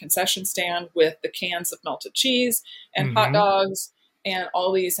there's a concession stand with the cans of melted cheese and hot dogs and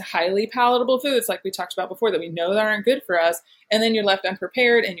all these highly palatable foods, like we talked about before, that we know that aren't good for us. And then you're left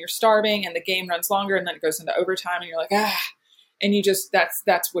unprepared and you're starving, and the game runs longer, and then it goes into overtime, and you're like, and you just,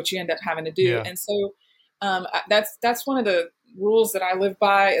 that's what you end up having to do. Yeah. And so that's one of the rules that I live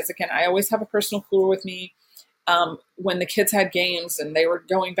by is, again, I always have a personal cooler with me. When the kids had games and they were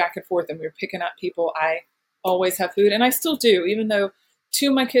going back and forth and we were picking up people, I always have food, and I still do, even though 2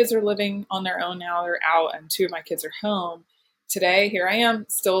 of my kids are living on their own now. They're out, and 2 of my kids are home. Today, here I am,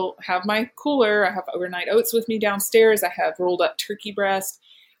 still have my cooler. I have overnight oats with me downstairs. I have rolled up turkey breast.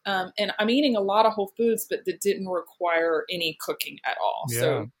 And I'm eating a lot of whole foods, but that didn't require any cooking at all. Yeah.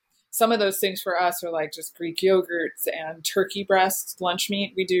 So some of those things for us are like just Greek yogurts and turkey breasts, lunch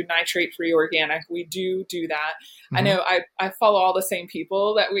meat. We do nitrate free organic. We do that. Mm-hmm. I know I follow all the same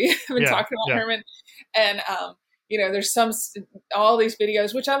people that we have been talking about, Herman. And, there's all these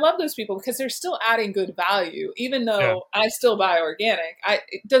videos, which I love those people because they're still adding good value, even though I still buy organic.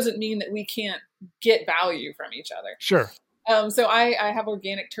 It doesn't mean that we can't get value from each other. Sure. So I have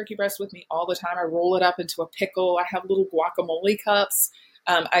organic turkey breast with me all the time. I roll it up into a pickle. I have little guacamole cups.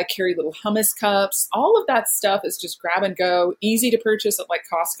 I carry little hummus cups. All of that stuff is just grab and go, easy to purchase at like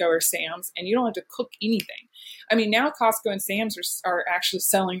Costco or Sam's, and you don't have to cook anything. I mean, now Costco and Sam's are actually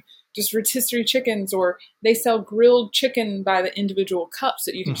selling just rotisserie chickens, or they sell grilled chicken by the individual cups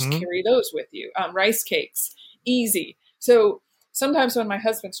that you can just carry those with you. Rice cakes, easy. So sometimes when my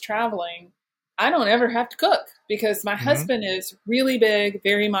husband's traveling, I don't ever have to cook because my husband is really big,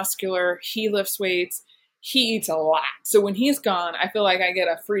 very muscular. He lifts weights. He eats a lot. So when he's gone, I feel like I get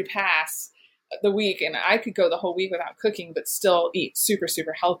a free pass the week, and I could go the whole week without cooking, but still eat super,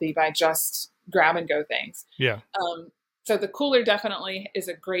 super healthy by just grab and go things. Yeah. So the cooler definitely is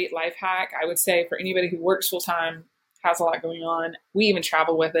a great life hack. I would say for anybody who works full time, has a lot going on. We even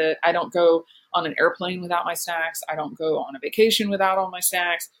travel with it. I don't go on an airplane without my snacks. I don't go on a vacation without all my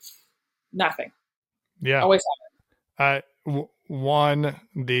snacks. Nothing. Yeah. Always have it.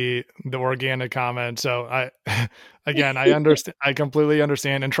 The organic comment. So I understand. I completely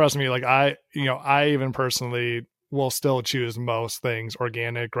understand. And trust me, like I even personally will still choose most things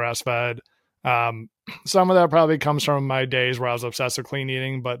organic, grass fed. Some of that probably comes from my days where I was obsessed with clean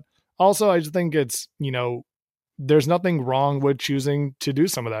eating, but also I just think it's, there's nothing wrong with choosing to do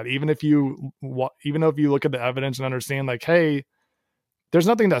some of that. Even if you look at the evidence and understand like, hey, there's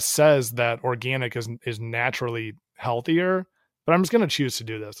nothing that says that organic is naturally healthier, but I'm just going to choose to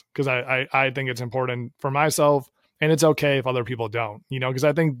do this because I think it's important for myself, and it's okay if other people don't, because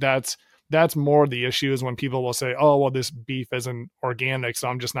I think that's more the issue is when people will say, oh, well, this beef isn't organic, so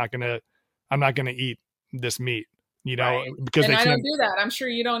I'm not going to eat this meat, right. Because and I don't do that. I'm sure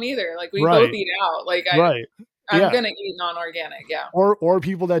you don't either. Like we both eat out. Like I'm going to eat non-organic. Yeah. Or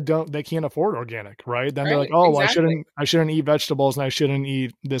people they can't afford organic, right? Then they're like, oh, exactly. Well, I shouldn't eat vegetables and I shouldn't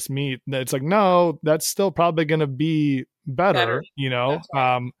eat this meat. It's like, no, that's still probably going to be better.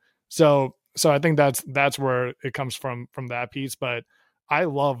 Right. So I think that's where it comes from that piece. But I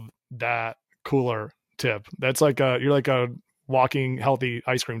love that cooler tip. That's like you're like a walking healthy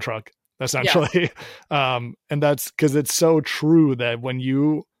ice cream truck, essentially. Yeah. And that's because it's so true that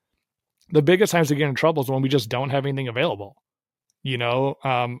the biggest times to get in trouble is when we just don't have anything available,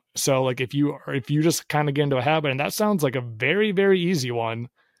 so like if you just kind of get into a habit, and that sounds like a very, very easy one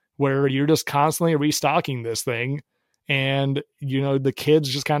where you're just constantly restocking this thing, and the kids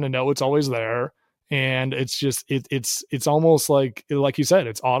just kind of know it's always there, and it's just it's almost like you said,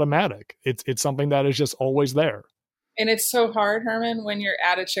 it's automatic. It's something that is just always there. And it's so hard, Herman, when you're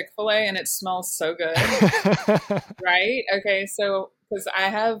at a Chick-fil-A and it smells so good. Right? Okay. So, because I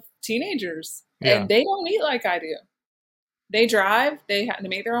have teenagers and they don't eat like I do. They drive, they have to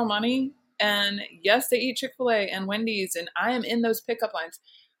make their own money. And yes, they eat Chick-fil-A and Wendy's. And I am in those pickup lines.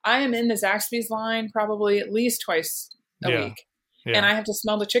 I am in the Zaxby's line probably at least twice a week. Yeah. And I have to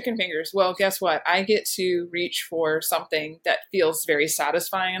smell the chicken fingers. Well, guess what? I get to reach for something that feels very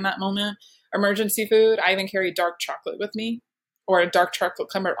satisfying in that moment. Emergency food. I even carry dark chocolate with me, or a dark chocolate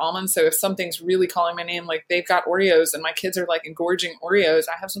covered almond. So if something's really calling my name, like they've got Oreos and my kids are like engorging Oreos,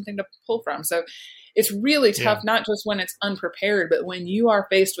 I have something to pull from. So it's really tough, not just when it's unprepared, but when you are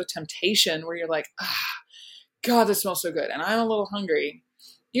faced with temptation where you're like, God, this smells so good, and I'm a little hungry.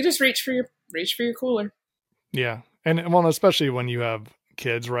 You just reach for your cooler. Yeah. And well, especially when you have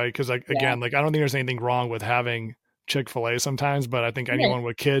kids, right? Because again, like I don't think there's anything wrong with having Chick-fil-A sometimes, but I think anyone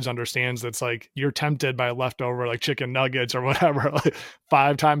with kids understands that's like you're tempted by leftover like chicken nuggets or whatever like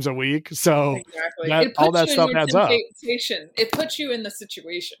 5 times a week. So exactly. All that stuff adds up. It puts you in the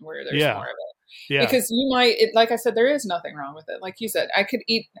situation where there's more of it. Yeah. Because you might, like I said, there is nothing wrong with it. Like you said, I could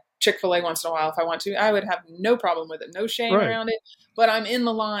eat Chick-fil-A once in a while if I want to. I would have no problem with it. No shame around it. But I'm in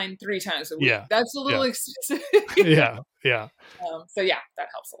the line 3 times a week. Yeah. That's a little excessive. Yeah. So that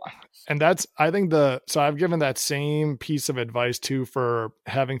helps a lot. And I think so I've given that same piece of advice too for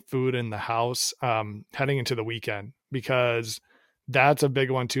having food in the house heading into the weekend, because that's a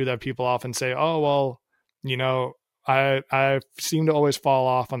big one too that people often say, oh, well, I seem to always fall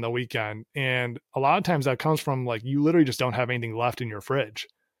off on the weekend. And a lot of times that comes from like, you literally just don't have anything left in your fridge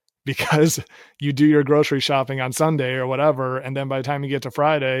because you do your grocery shopping on Sunday or whatever. And then by the time you get to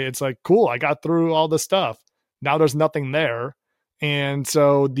Friday, it's like, cool, I got through all the stuff. Now there's nothing there. And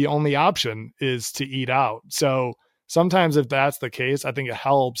so the only option is to eat out. So sometimes if that's the case, I think it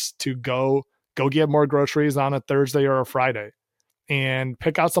helps to go get more groceries on a Thursday or a Friday and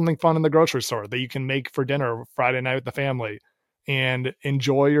pick out something fun in the grocery store that you can make for dinner Friday night with the family and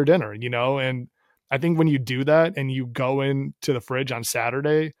enjoy your dinner, and I think when you do that and you go into the fridge on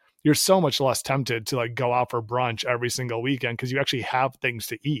Saturday, you're so much less tempted to like go out for brunch every single weekend because you actually have things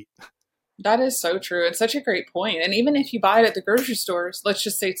to eat. That is so true. It's such a great point. And even if you buy it at the grocery stores, let's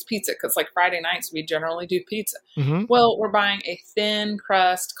just say it's pizza, because like Friday nights, we generally do pizza. Mm-hmm. Well, we're buying a thin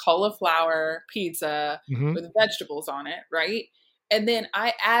crust cauliflower pizza Mm-hmm. with vegetables on it, right? And then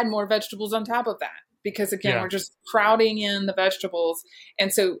I add more vegetables on top of that because, again, we're just crowding in the vegetables.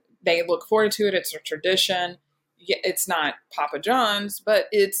 And so they look forward to it. It's a tradition. It's not Papa John's, but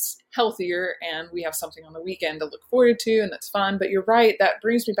it's healthier, and we have something on the weekend to look forward to, and that's fun. But you're right, that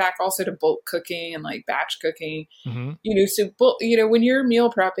brings me back also to bulk cooking and like batch cooking. Mm-hmm. So when you're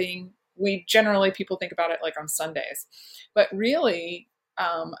meal prepping, people think about it like on Sundays, but really,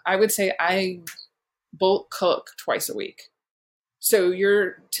 I would say I bulk cook twice a week. So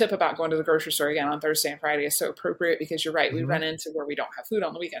your tip about going to the grocery store again on Thursday and Friday is so appropriate, because you're right. Mm-hmm. We run into where we don't have food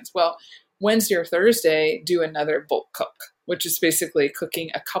on the weekends. Well, Wednesday or Thursday, do another bulk cook, which is basically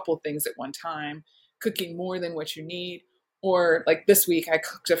cooking a couple things at one time, cooking more than what you need. Or like this week, I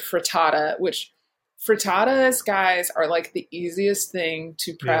cooked a frittata, which frittatas, guys, are like the easiest thing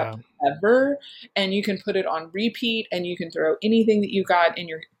to prep ever. And you can put it on repeat, and you can throw anything that you got in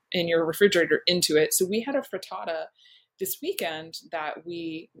your refrigerator into it. So we had a frittata this weekend that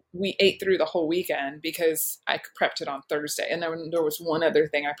we ate through the whole weekend because I prepped it on Thursday. And then there was one other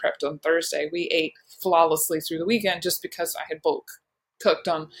thing I prepped on Thursday. We ate flawlessly through the weekend just because I had bulk cooked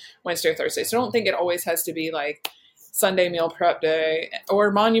on Wednesday or Thursday. So I don't think it always has to be like Sunday meal prep day or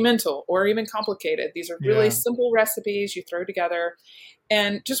monumental or even complicated. These are really simple recipes you throw together.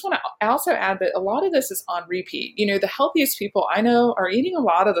 And just want to also add that a lot of this is on repeat. The healthiest people I know are eating a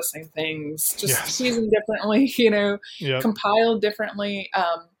lot of the same things, just seasoned differently, compiled differently.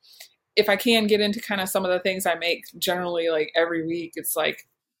 If I can get into kind of some of the things I make generally like every week, it's like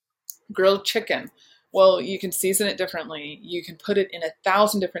grilled chicken. Well, you can season it differently. You can put it in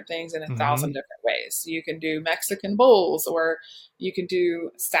 1,000 different things in 1,000 different ways. You can do Mexican bowls, or you can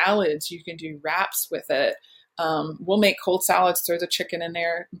do salads. You can do wraps with it. We'll make cold salads, throw the chicken in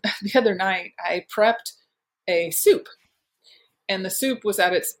there. The other night, I prepped a soup, and the soup was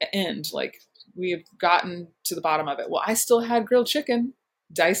at its end. Like, we have gotten to the bottom of it. Well, I still had grilled chicken,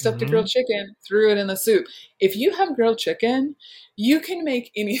 diced up the grilled chicken, threw it in the soup. If you have grilled chicken, you can make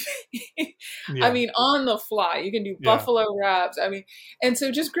anything. I mean, on the fly. You can do buffalo wraps. I mean, and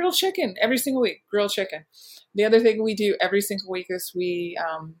so just grilled chicken every single week, grilled chicken. The other thing we do every single week is we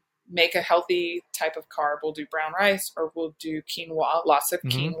make a healthy type of carb. We'll do brown rice, or we'll do quinoa, lots of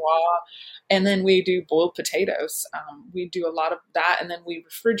quinoa. And then we do boiled potatoes. We do a lot of that, and then we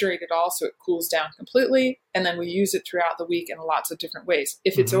refrigerate it all so it cools down completely. And then we use it throughout the week in lots of different ways.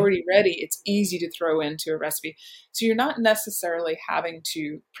 If it's already ready, it's easy to throw into a recipe. So you're not necessarily having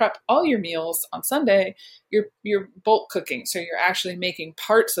to prep all your meals on Sunday. You're bulk cooking. So you're actually making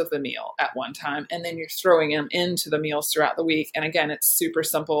parts of the meal at one time, and then you're throwing them into the meals throughout the week. And again, it's super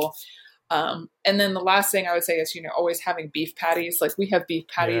simple. And then the last thing I would say is, always having beef patties. Like, we have beef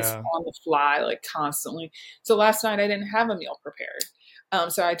patties on the fly, like constantly. So last night I didn't have a meal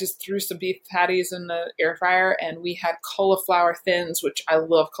prepared. So I just threw some beef patties in the air fryer, and we had cauliflower thins, which I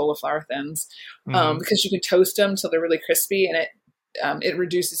love cauliflower thins, because you can toast them till they're really crispy, and it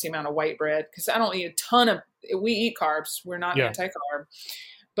reduces the amount of white bread. Because I don't eat we eat carbs. We're not anti-carb,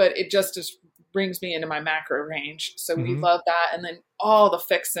 but it just brings me into my macro range. So we love that. And then all the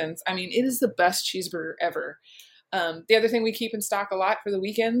fixins. I mean, it is the best cheeseburger ever. The other thing we keep in stock a lot for the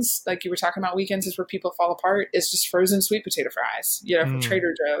weekends, like you were talking about, weekends is where people fall apart, is just frozen sweet potato fries, from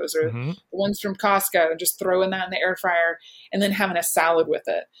Trader Joe's, or the ones from Costco, and just throwing that in the air fryer and then having a salad with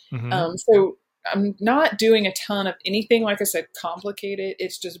it. So I'm not doing a ton of anything, like I said, complicated.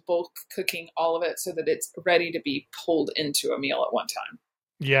 It's just bulk cooking all of it so that it's ready to be pulled into a meal at one time.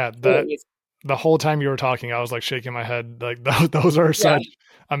 Yeah, the whole time you were talking, I was like shaking my head. Like, those are such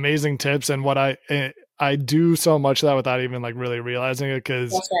amazing tips. And what I do so much of that without even like really realizing it.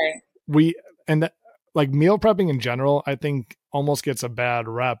 Cause like meal prepping in general, I think almost gets a bad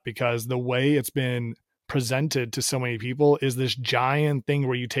rep because the way it's been presented to so many people is this giant thing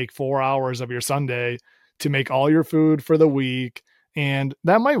where you take 4 hours of your Sunday to make all your food for the week. And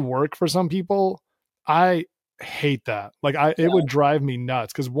that might work for some people. I hate that. Like, it would drive me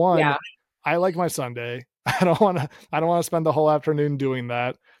nuts. Cause one, I like my Sunday. I don't want to spend the whole afternoon doing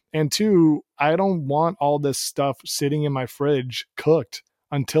that. And two, I don't want all this stuff sitting in my fridge cooked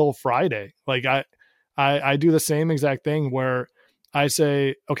until Friday. Like, I do the same exact thing where I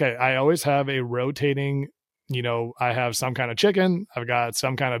say, okay, I always have a rotating, I have some kind of chicken, I've got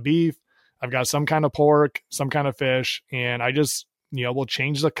some kind of beef, I've got some kind of pork, some kind of fish, and I just, we'll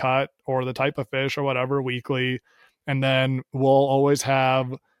change the cut or the type of fish or whatever weekly. And then we'll always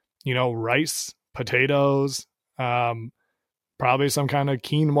have, rice, potatoes, probably some kind of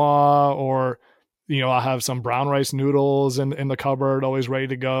quinoa, or I'll have some brown rice noodles in the cupboard always ready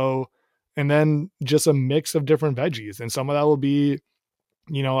to go, and then just a mix of different veggies. And some of that will be,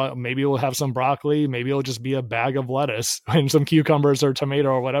 maybe we'll have some broccoli, maybe it'll just be a bag of lettuce and some cucumbers or tomato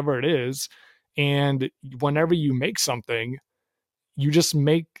or whatever it is. And whenever you make something, you just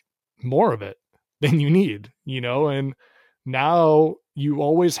make more of it than you need, and now you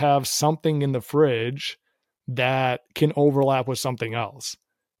always have something in the fridge that can overlap with something else,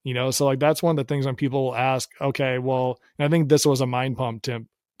 so like that's one of the things when people ask, okay, well, and I think this was a mind pump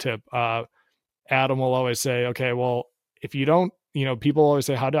tip. Adam will always say, okay, well, if you don't, people always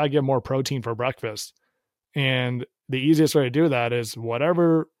say, how do I get more protein for breakfast? And the easiest way to do that is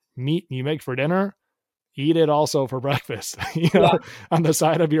whatever meat you make for dinner, eat it also for breakfast, Yeah. on the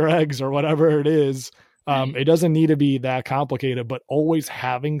side of your eggs or whatever it is. It doesn't need to be that complicated, but always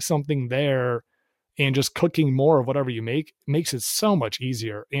having something there and just cooking more of whatever you make makes it so much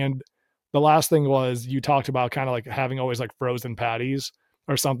easier. And the last thing was, you talked about kind of like having always like frozen patties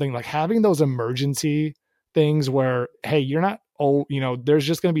or something, like having those emergency things where, hey, you're not, there's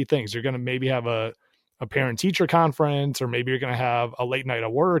just going to be things. You're going to maybe have a parent teacher conference, or maybe you're going to have a late night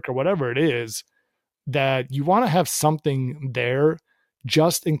at work or whatever it is, that you want to have something there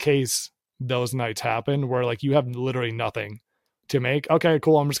just in case those nights happen where like you have literally nothing to make. Okay,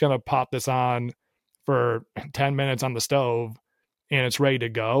 cool. I'm just going to pop this on for 10 minutes on the stove and it's ready to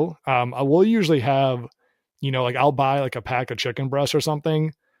go. I will usually have, like I'll buy like a pack of chicken breasts or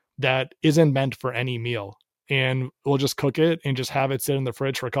something that isn't meant for any meal, and we'll just cook it and just have it sit in the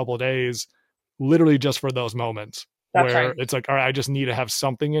fridge for a couple of days, literally just for those moments. That's where right. It's like, all right, I just need to have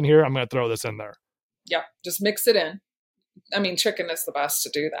something in here. I'm going to throw this in there. Yeah. Just mix it in. I mean, chicken is the best to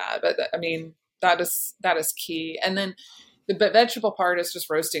do that, but I mean, that is key. And then the vegetable part is just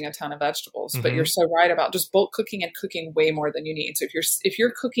roasting a ton of vegetables, but you're so right about just bulk cooking and cooking way more than you need. So if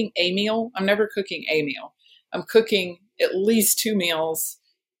you're cooking a meal, I'm never cooking a meal. I'm cooking at least 2 meals,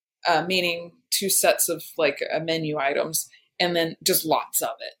 meaning 2 sets of like menu items, and then just lots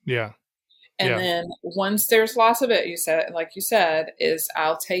of it. Yeah. And then once there's lots of it, like you said, is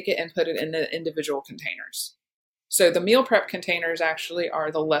I'll take it and put it in the individual containers. So the meal prep containers actually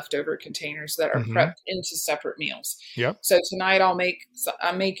are the leftover containers that are prepped into separate meals. Yep. So tonight I'm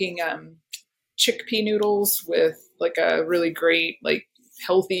making chickpea noodles with like a really great, like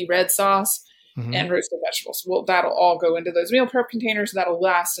healthy red sauce and roasted vegetables. Well, that'll all go into those meal prep containers. That'll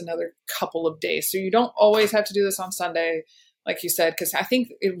last another couple of days. So you don't always have to do this on Sunday, like you said, because I think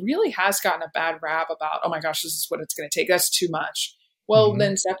it really has gotten a bad rap about, oh my gosh, this is what it's going to take. That's too much. Well,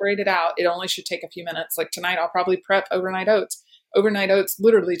 then separate it out. It only should take a few minutes. Like tonight, I'll probably prep overnight oats. Overnight oats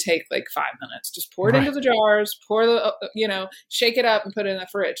literally take like 5 minutes. Just pour it into the jars, shake it up and put it in the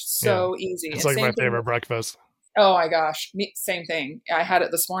fridge. So easy. It's like my favorite breakfast. Oh my gosh. Same thing. I had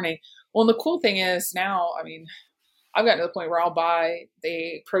it this morning. Well, and the cool thing is now, I mean, I've gotten to the point where I'll buy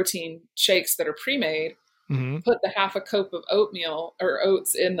the protein shakes that are pre-made, put the half a cup of oatmeal or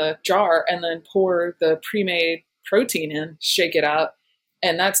oats in the jar, and then pour the pre-made protein in, shake it up.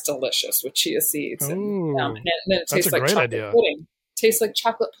 And that's delicious with chia seeds. And then it tastes like chocolate pudding. Tastes like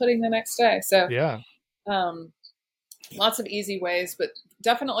chocolate pudding the next day. So lots of easy ways, but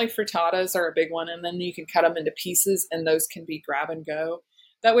definitely frittatas are a big one. And then you can cut them into pieces, and those can be grab and go.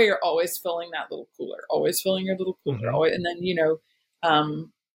 That way you're always filling that little cooler, always filling your little cooler. Always, and then,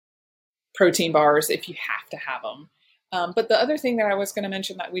 protein bars if you have to have them. But the other thing that I was going to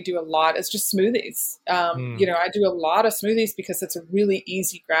mention that we do a lot is just smoothies. I do a lot of smoothies because it's a really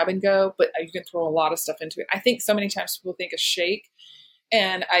easy grab and go, but you can throw a lot of stuff into it. I think so many times people think a shake,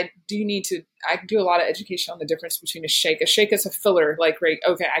 and I do a lot of education on the difference between a shake. A shake is a filler, like, right,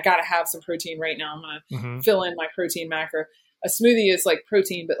 okay, I got to have some protein right now. I'm going to fill in my protein macro. A smoothie is like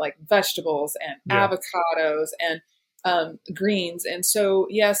protein, but like vegetables and avocados and greens. And so,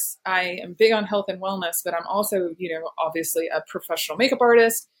 yes, I am big on health and wellness, but I'm also, obviously a professional makeup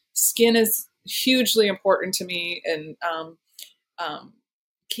artist. Skin is hugely important to me, and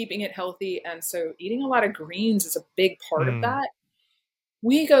keeping it healthy. And so eating a lot of greens is a big part of that.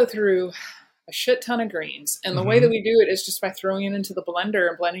 We go through a shit ton of greens, and the way that we do it is just by throwing it into the blender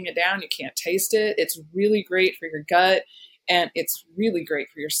and blending it down. You can't taste it. It's really great for your gut, and it's really great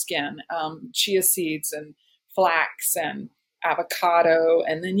for your skin. Chia seeds and flax and avocado,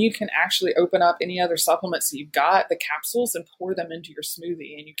 and then you can actually open up any other supplements that you've got, the capsules, and pour them into your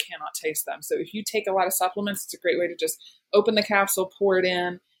smoothie, and you cannot taste them. So if you take a lot of supplements, it's a great way to just open the capsule, pour it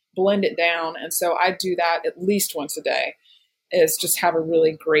in, blend it down. And so I do that at least once a day, is just have a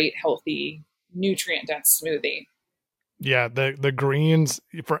really great, healthy, nutrient dense smoothie. Yeah, the greens,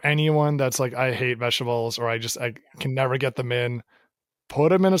 for anyone that's like, I hate vegetables, or I can never get them in, put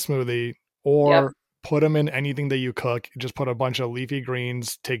them in a smoothie, or put them in anything that you cook. Just put a bunch of leafy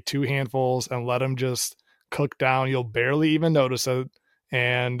greens, take 2 handfuls, and let them just cook down. You'll barely even notice it,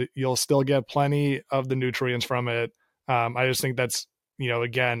 and you'll still get plenty of the nutrients from it. I just think that's,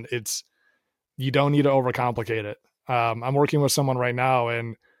 again, you don't need to overcomplicate it. I'm working with someone right now,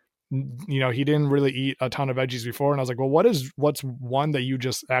 and he didn't really eat a ton of veggies before. And I was like, well, what's one that you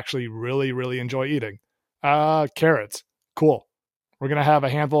just actually really, really enjoy eating? Carrots. Cool. We're going to have a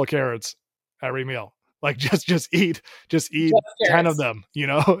handful of carrots every meal. Like just eat 10 of them,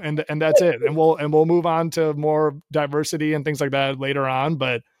 and that's it. And we'll move on to more diversity and things like that later on,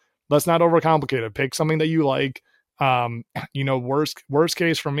 but let's not overcomplicate it. Pick something that you like. Worst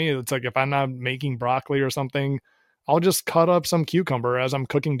case for me, it's like, if I'm not making broccoli or something, I'll just cut up some cucumber as I'm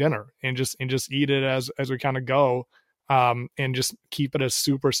cooking dinner and just eat it as we kind of go, and just keep it as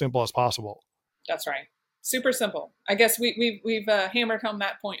super simple as possible. That's right. Super simple. I guess we've hammered home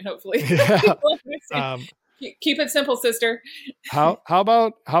that point, hopefully. Yeah. Keep it simple, sister. How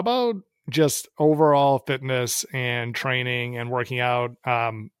about just overall fitness and training and working out?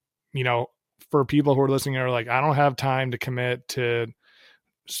 For people who are listening are like, I don't have time to commit to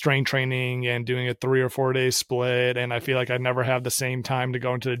strength training and doing a 3 or 4 day split, and I feel like I never have the same time to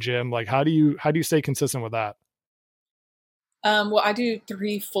go into the gym. Like, how do you stay consistent with that? Well, I do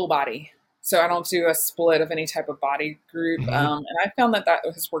 3 full body, so I don't do a split of any type of body group. Mm-hmm. And I found that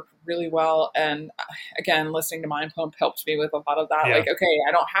has worked really well. And again, listening to Mind Pump helps me with a lot of that. Yeah. Like, okay,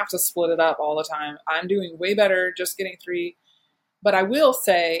 I don't have to split it up all the time. I'm doing way better just getting 3. But I will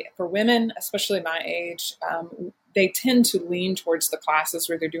say, for women, especially my age, they tend to lean towards the classes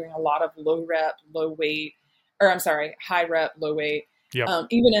where they're doing a lot of high rep, low weight. Yep.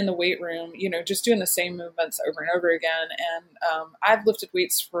 Even in the weight room, just doing the same movements over and over again. And I've lifted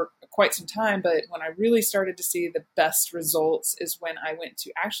weights for quite some time, but when I really started to see the best results is when I went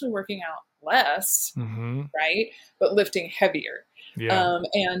to actually working out less, mm-hmm. right? But lifting heavier. Yeah.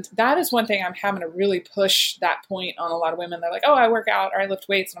 And that is one thing I'm having to really push that point on a lot of women. They're like, oh, I work out or I lift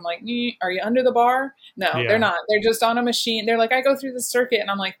weights. And I'm like, are you under the bar? No, yeah. They're not. They're just on a machine. They're like, I go through the circuit. And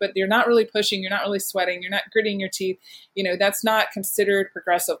I'm like, but you're not really pushing. You're not really sweating. You're not gritting your teeth. That's not considered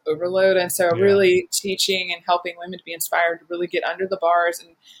progressive overload. And so really teaching and helping women to be inspired to really get under the bars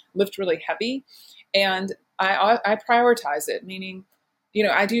and lift really heavy. And I prioritize it, meaning,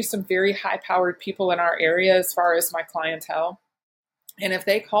 I do some very high powered people in our area as far as my clientele. And if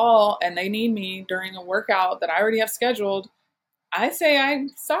they call and they need me during a workout that I already have scheduled, I say, I'm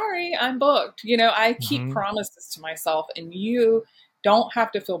sorry, I'm booked. I keep mm-hmm. promises to myself, and you don't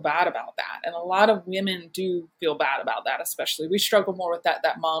have to feel bad about that. And a lot of women do feel bad about that, especially. We struggle more with that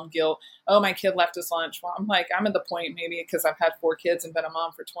mom guilt. Oh, my kid left us lunch. Well, I'm like, I'm at the point, maybe because I've had 4 kids and been a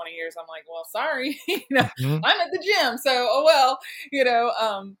mom for 20 years. I'm like, well, sorry, mm-hmm. I'm at the gym. So, oh, well,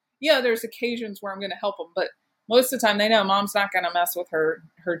 there's occasions where I'm going to help them. But most of the time they know mom's not going to mess with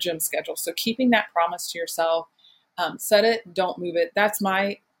her gym schedule. So keeping that promise to yourself, set it, don't move it. That's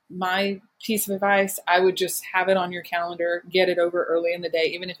my piece of advice. I would just have it on your calendar, get it over early in the day,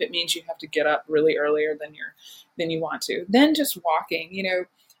 even if it means you have to get up really earlier than you want to. Then just walking.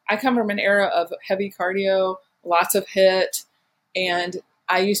 I come from an era of heavy cardio, lots of HIIT, and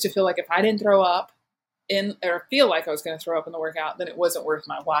I used to feel like if I didn't throw up or feel like I was going to throw up in the workout, then it wasn't worth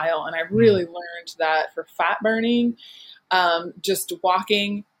my while. And I really learned that for fat burning, just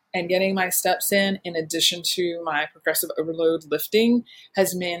walking and getting my steps in addition to my progressive overload lifting,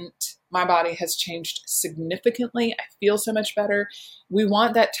 has meant my body has changed significantly. I feel so much better. We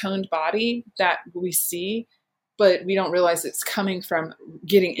want that toned body that we see, but we don't realize it's coming from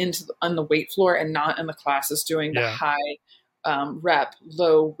getting on the weight floor and not in the classes doing the high rep,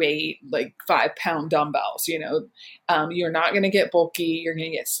 low weight, like 5-pound dumbbells. You're not going to get bulky. You're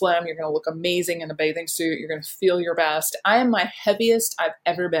going to get slim. You're going to look amazing in a bathing suit. You're going to feel your best. I am my heaviest I've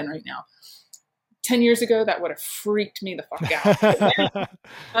ever been right now. 10 years ago, that would have freaked me the fuck out.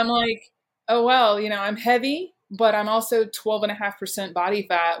 I'm like, oh, well, I'm heavy, but I'm also 12.5% body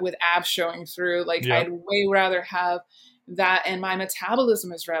fat with abs showing through. Like, I'd way rather have that, and my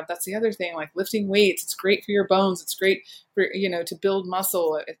metabolism is revved. That's the other thing, like lifting weights. It's great for your bones. It's great for, to build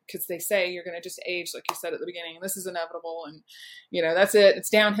muscle, because they say you're going to just age, like you said at the beginning, and this is inevitable. And, that's it. It's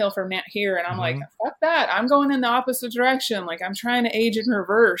downhill from here. And I'm like, fuck that. I'm going in the opposite direction. Like, I'm trying to age in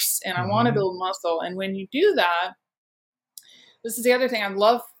reverse, and I want to build muscle. And when you do that, this is the other thing I'd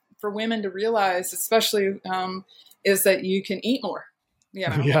love for women to realize, especially, is that you can eat more.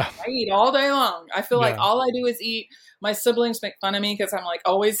 I eat all day long. I feel like all I do is eat. My siblings make fun of me because I'm like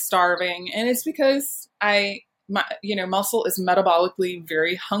always starving. And it's because muscle is metabolically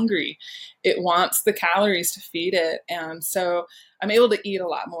very hungry. It wants the calories to feed it. And so I'm able to eat a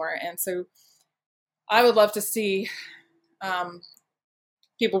lot more. And so I would love to see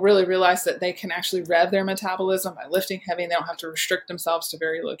people really realize that they can actually rev their metabolism by lifting heavy, and they don't have to restrict themselves to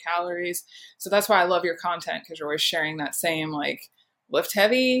very low calories. So that's why I love your content, because you're always sharing that same, like, lift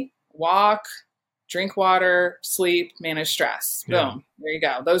heavy, walk, drink water, sleep, manage stress. Boom. There you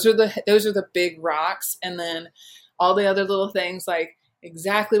go. Those are the big rocks. And then all the other little things, like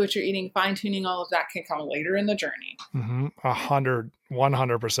exactly what you're eating, fine tuning, all of that can come later in the journey. 100%.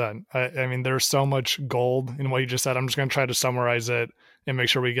 I mean, there's so much gold in what you just said. I'm just going to try to summarize it and make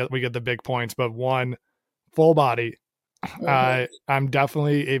sure we get the big points. But one, full body. I'm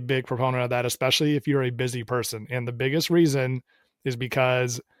definitely a big proponent of that, especially if you're a busy person. And the biggest reason is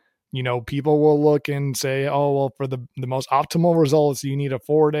because, people will look and say, oh, well, for the most optimal results, you need a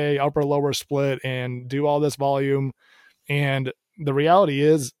 4-day upper lower split and do all this volume. And the reality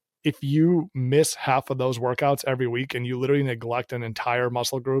is, if you miss half of those workouts every week and you literally neglect an entire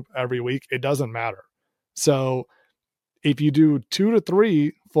muscle group every week, it doesn't matter. So if you do 2 to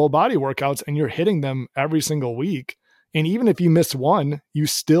 3 full body workouts and you're hitting them every single week, and even if you miss one, you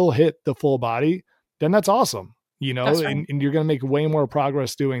still hit the full body, then that's awesome. That's right. and you're going to make way more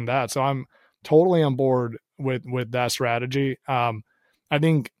progress doing that. So I'm totally on board with that strategy. I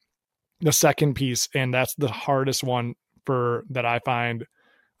think the second piece, and that's the hardest one that I find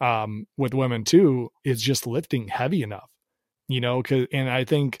with women too, is just lifting heavy enough, and I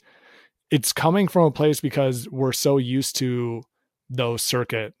think it's coming from a place because we're so used to those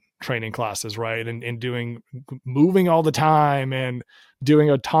circuit training classes, right? And moving all the time and doing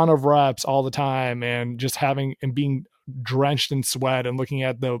a ton of reps all the time and just being drenched in sweat and looking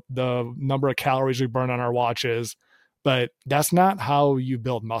at the number of calories we burn on our watches. But that's not how you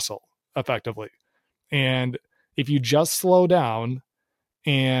build muscle effectively. And if you just slow down,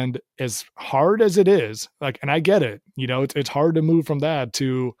 and as hard as it is, and I get it, it's hard to move from that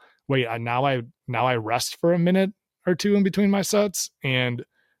to wait, now I rest for a minute or two in between my sets, and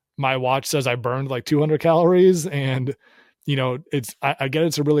my watch says I burned like 200 calories. And, I get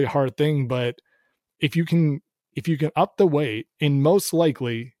it's a really hard thing, but if you can up the weight, and most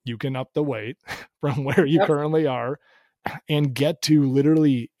likely you can up the weight from where you currently are and get to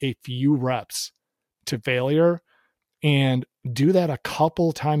literally a few reps to failure, and do that a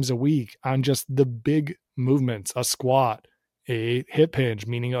couple times a week on just the big movements, a squat, a hip hinge,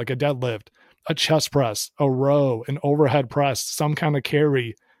 meaning like a deadlift, a chest press, a row, an overhead press, some kind of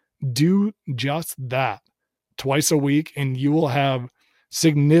carry. Do just that twice a week, and you will have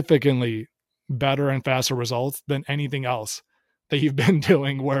significantly better and faster results than anything else that you've been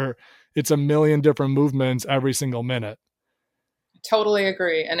doing, where it's a million different movements every single minute. Totally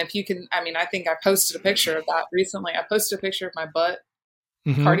agree. And if you can, I think I posted a picture of that recently. I posted a picture of my butt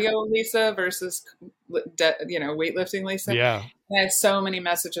cardio Lisa versus, weightlifting Lisa. Yeah. And I had so many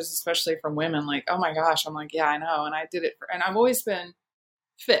messages, especially from women, like, oh my gosh. I'm like, yeah, I know. And I did it and I've always been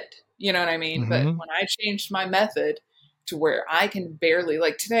fit, you know what I mean? But when I changed my method to where I can barely,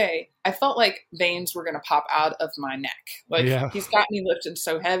 like today, I felt like veins were going to pop out of my neck. He's got me lifting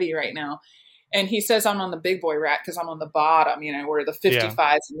so heavy right now. And he says I'm on the big boy rack because I'm on the bottom, where the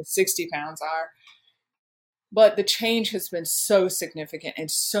 55s and the 60 pounds are. But the change has been so significant and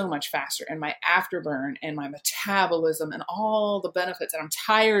so much faster. And my afterburn and my metabolism and all the benefits. And I'm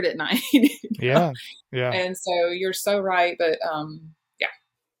tired at night. Yeah. And so you're so right. But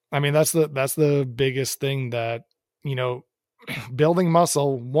that's the biggest thing that, building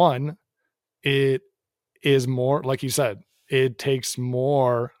muscle, one, it is more, like you said, it takes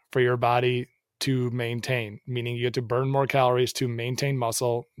more for your body to maintain, meaning you have to burn more calories to maintain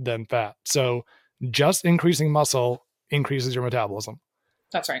muscle than fat. So just increasing muscle increases your metabolism.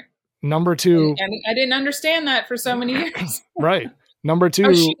 That's right. Number two. And I didn't understand that for so many years. Right. Number two.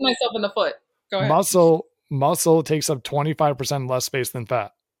 I'm shooting myself in the foot. Go ahead. Muscle takes up 25% less space than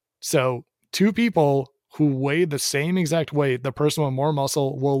fat. So two people who weigh the same exact weight, the person with more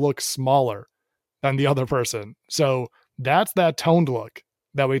muscle will look smaller than the other person. So that's that toned look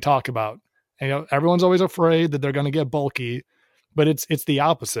that we talk about. everyone's always afraid that they're going to get bulky, but it's the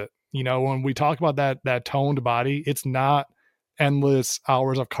opposite. When we talk about that toned body, it's not endless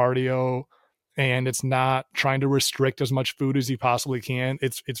hours of cardio, and it's not trying to restrict as much food as you possibly can.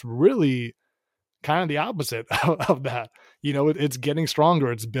 It's really kind of the opposite of that. It's getting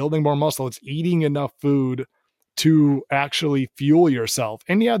stronger. It's building more muscle. It's eating enough food to actually fuel yourself.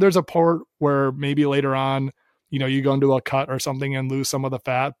 And yeah, there's a part where maybe later on, you go into a cut or something and lose some of the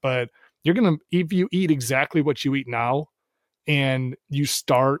fat, but if you eat exactly what you eat now and you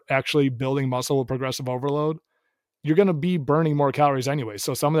start actually building muscle with progressive overload, you're going to be burning more calories anyway.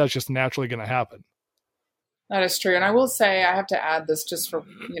 So some of that's just naturally going to happen. That is true. And I will say, I have to add this just for,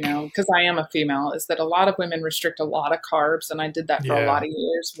 because I am a female, is that a lot of women restrict a lot of carbs. And I did that for a lot of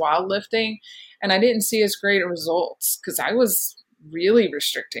years while lifting. And I didn't see as great results because I was really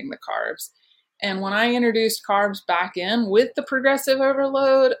restricting the carbs. And when I introduced carbs back in with the progressive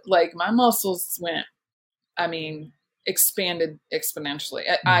overload, like my muscles expanded exponentially.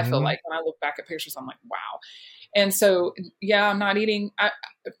 I feel like when I look back at pictures, I'm like, wow. And so, yeah, I'm not eating,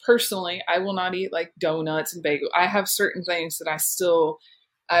 personally, I will not eat like donuts and bagel. I have certain things that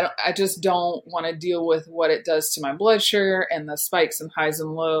I just don't want to deal with what it does to my blood sugar and the spikes and highs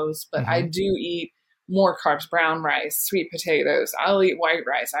and lows. But I do eat more carbs, brown rice, sweet potatoes. I'll eat white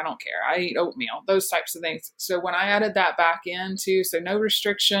rice. I don't care. I eat oatmeal, those types of things. So when I added that back in too, so no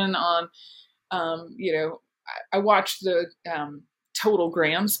restriction on, I watched the, total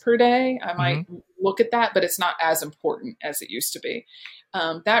grams per day. I might look at that, but it's not as important as it used to be.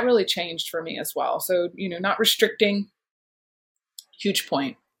 That really changed for me as well. So, not restricting, huge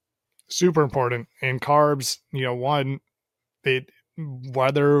point. Super important. And carbs,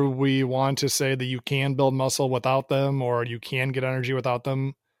 whether we want to say that you can build muscle without them or you can get energy without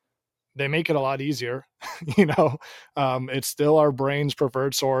them, they make it a lot easier. It's still our brain's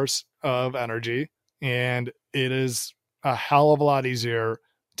preferred source of energy, and it is a hell of a lot easier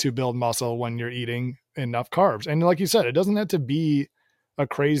to build muscle when you're eating enough carbs. And like you said, it doesn't have to be a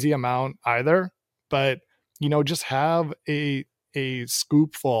crazy amount either, but just have a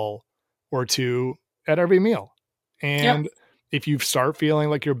scoopful or two at every meal. And if you start feeling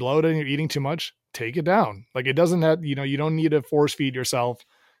like you're bloated and you're eating too much, take it down. Like it doesn't have, you don't need to force feed yourself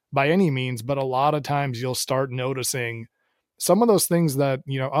by any means, but a lot of times you'll start noticing some of those things that,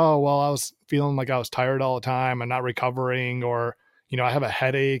 I was feeling like I was tired all the time and not recovering, or, I have a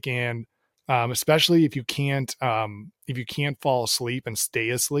headache. And especially if you can't fall asleep and stay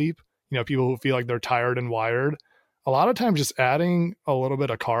asleep, people who feel like they're tired and wired, a lot of times just adding a little bit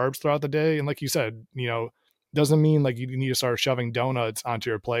of carbs throughout the day. And like you said, doesn't mean like you need to start shoving donuts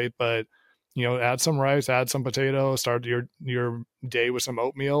onto your plate, but, add some rice, add some potatoes, start your day with some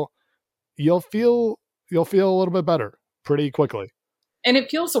oatmeal. You'll feel a little bit better pretty quickly. And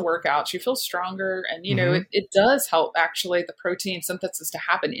it fuels the workouts. You feel stronger. And, it does help actually the protein synthesis to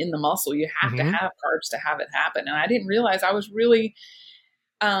happen in the muscle. You have to have carbs to have it happen. And I didn't realize I was really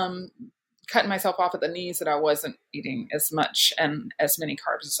cutting myself off at the knees that I wasn't eating as much and as many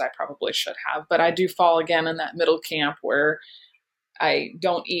carbs as I probably should have. But I do fall again in that middle camp where I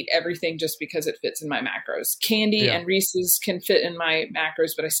don't eat everything just because it fits in my macros. Candy and Reese's can fit in my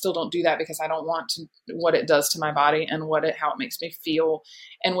macros, but I still don't do that because I don't want what it does to my body and how it makes me feel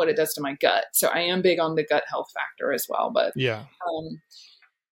and what it does to my gut. So I am big on the gut health factor as well. But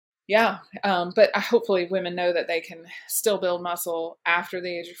but hopefully women know that they can still build muscle after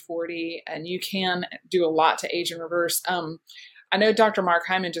the age of 40, and you can do a lot to age in reverse. I know Dr. Mark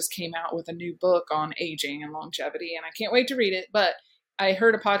Hyman just came out with a new book on aging and longevity, and I can't wait to read it. But I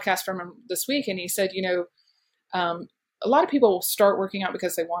heard a podcast from him this week, and he said, a lot of people will start working out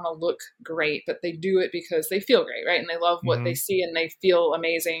because they want to look great, but they do it because they feel great, right? And they love what they see and they feel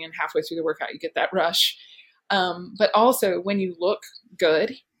amazing. And halfway through the workout, you get that rush. But also when you look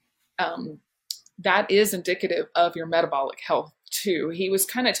good, that is indicative of your metabolic health too. He was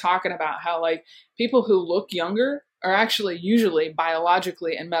kind of talking about how like people who look younger are actually usually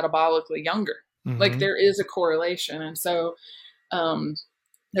biologically and metabolically younger. Like there is a correlation. And so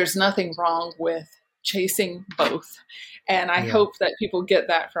there's nothing wrong with chasing both. And I hope that people get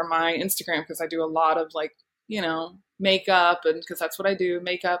that from my Instagram, because I do a lot of like, makeup, and because that's what I do,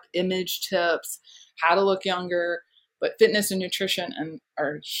 makeup, image tips, how to look younger, but fitness and nutrition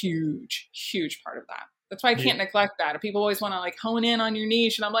are a huge, huge part of that. That's why I can't neglect that. People always want to like hone in on your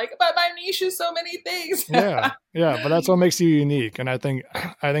niche. And I'm like, but my niche is so many things. Yeah. But that's what makes you unique. And I think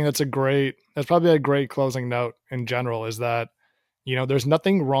that's probably a great closing note in general, is that, there's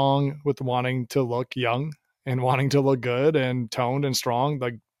nothing wrong with wanting to look young and wanting to look good and toned and strong.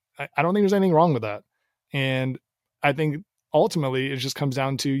 Like, I don't think there's anything wrong with that. And I think ultimately it just comes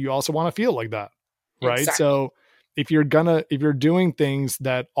down to, you also want to feel like that. Right. Exactly. So if you're doing things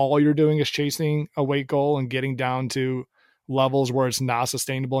that all you're doing is chasing a weight goal and getting down to levels where it's not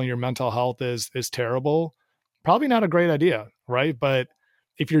sustainable and your mental health is terrible, probably not a great idea. Right. But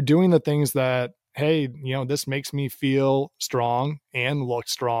if you're doing the things that, hey, this makes me feel strong and look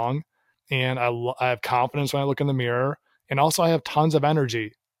strong, and I have confidence when I look in the mirror, and also I have tons of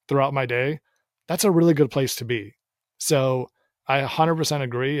energy throughout my day, that's a really good place to be. So I 100%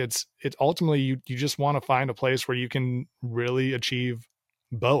 agree. It's ultimately you just want to find a place where you can really achieve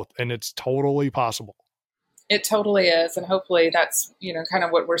both, and it's totally possible. It totally is. And hopefully that's, kind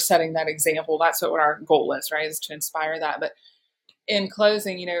of what we're setting that example. That's what our goal is, right? Is to inspire that. But in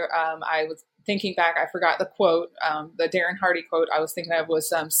closing, I was thinking back, I forgot the quote, the Darren Hardy quote I was thinking of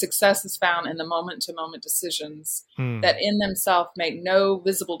was, success is found in the moment to moment decisions that in themselves make no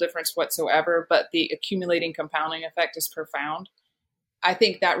visible difference whatsoever, but the accumulating compounding effect is profound. I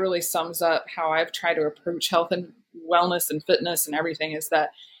think that really sums up how I've tried to approach health and wellness and fitness and everything, is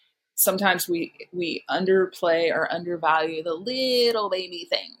that sometimes we underplay or undervalue the little baby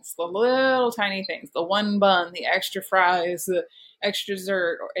things, the little tiny things, the one bun, the extra fries, the extra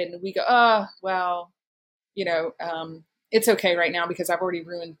dessert, and we go, it's okay right now because I've already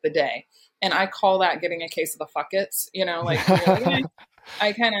ruined the day. And I call that getting a case of the fuckets,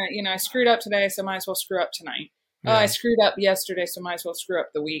 I kind of, I screwed up today, so might as well screw up tonight. Yeah. I screwed up yesterday, so might as well screw up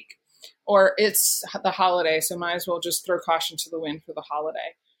the week. Or it's the holiday, so might as well just throw caution to the wind for the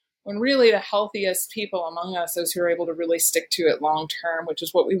holiday. When really the healthiest people among us, those who are able to really stick to it long term, which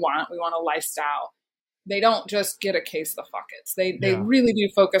is what we want a lifestyle. They don't just get a case of the fuckets. They really do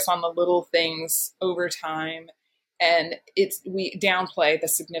focus on the little things over time. And we downplay the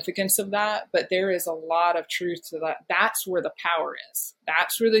significance of that, but there is a lot of truth to that. That's where the power is.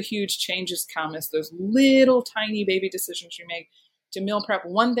 That's where the huge changes come, is those little tiny baby decisions you make to meal prep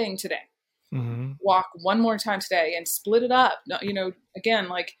one thing today, walk one more time today, and split it up. Again,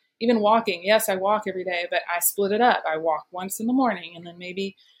 like even walking, yes, I walk every day, but I split it up. I walk once in the morning, and then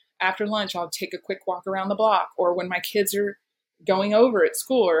maybe after lunch, I'll take a quick walk around the block, or when my kids are going over at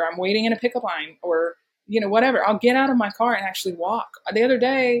school, or I'm waiting in a pickup line, or whatever, I'll get out of my car and actually walk. The other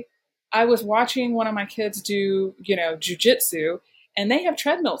day, I was watching one of my kids do, jujitsu, and they have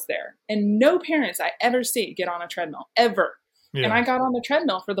treadmills there. And no parents I ever see get on a treadmill, ever. Yeah. And I got on the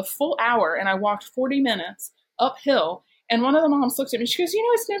treadmill for the full hour, and I walked 40 minutes uphill. And one of the moms looked at me, she goes,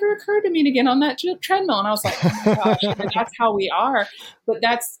 it's never occurred to me to get on that treadmill. And I was like, oh my gosh, that's how we are. But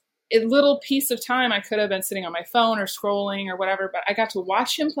that's a little piece of time I could have been sitting on my phone or scrolling or whatever, but I got to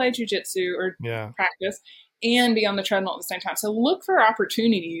watch him play jujitsu or practice and be on the treadmill at the same time. So look for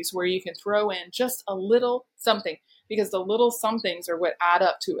opportunities where you can throw in just a little something, because the little somethings are what add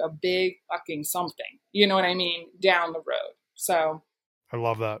up to a big fucking something. You know what I mean? Down the road. So I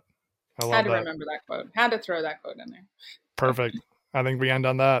love that. Had to remember that quote. Had to throw that quote in there. Perfect. I think we end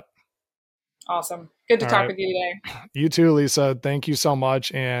on that. Awesome. Good to talk with you today. You too, Lisa. Thank you so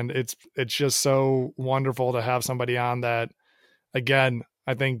much. And it's just so wonderful to have somebody on that. Again,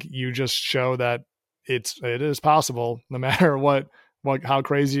 I think you just show that it is possible, no matter how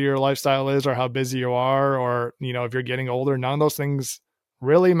crazy your lifestyle is or how busy you are, or, if you're getting older. None of those things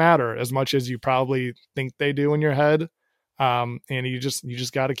really matter as much as you probably think they do in your head. And you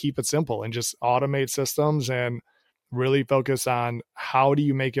just got to keep it simple and just automate systems and really focus on how do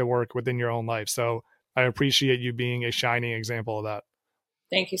you make it work within your own life. So I appreciate you being a shining example of that.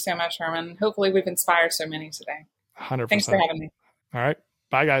 Thank you so much, Herman. Hopefully we've inspired so many today. 100%. Thanks for having me. All right.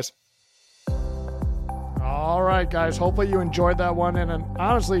 Bye, guys. All right, guys. Hopefully you enjoyed that one. And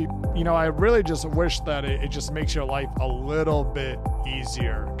honestly, I really just wish that it just makes your life a little bit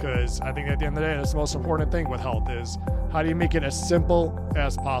easier, because I think at the end of the day, that's the most important thing with health is how do you make it as simple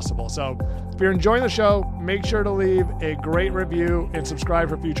as possible. So if you're enjoying the show, make sure to leave a great review and subscribe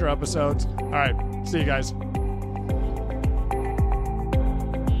for future episodes. All right. See you guys.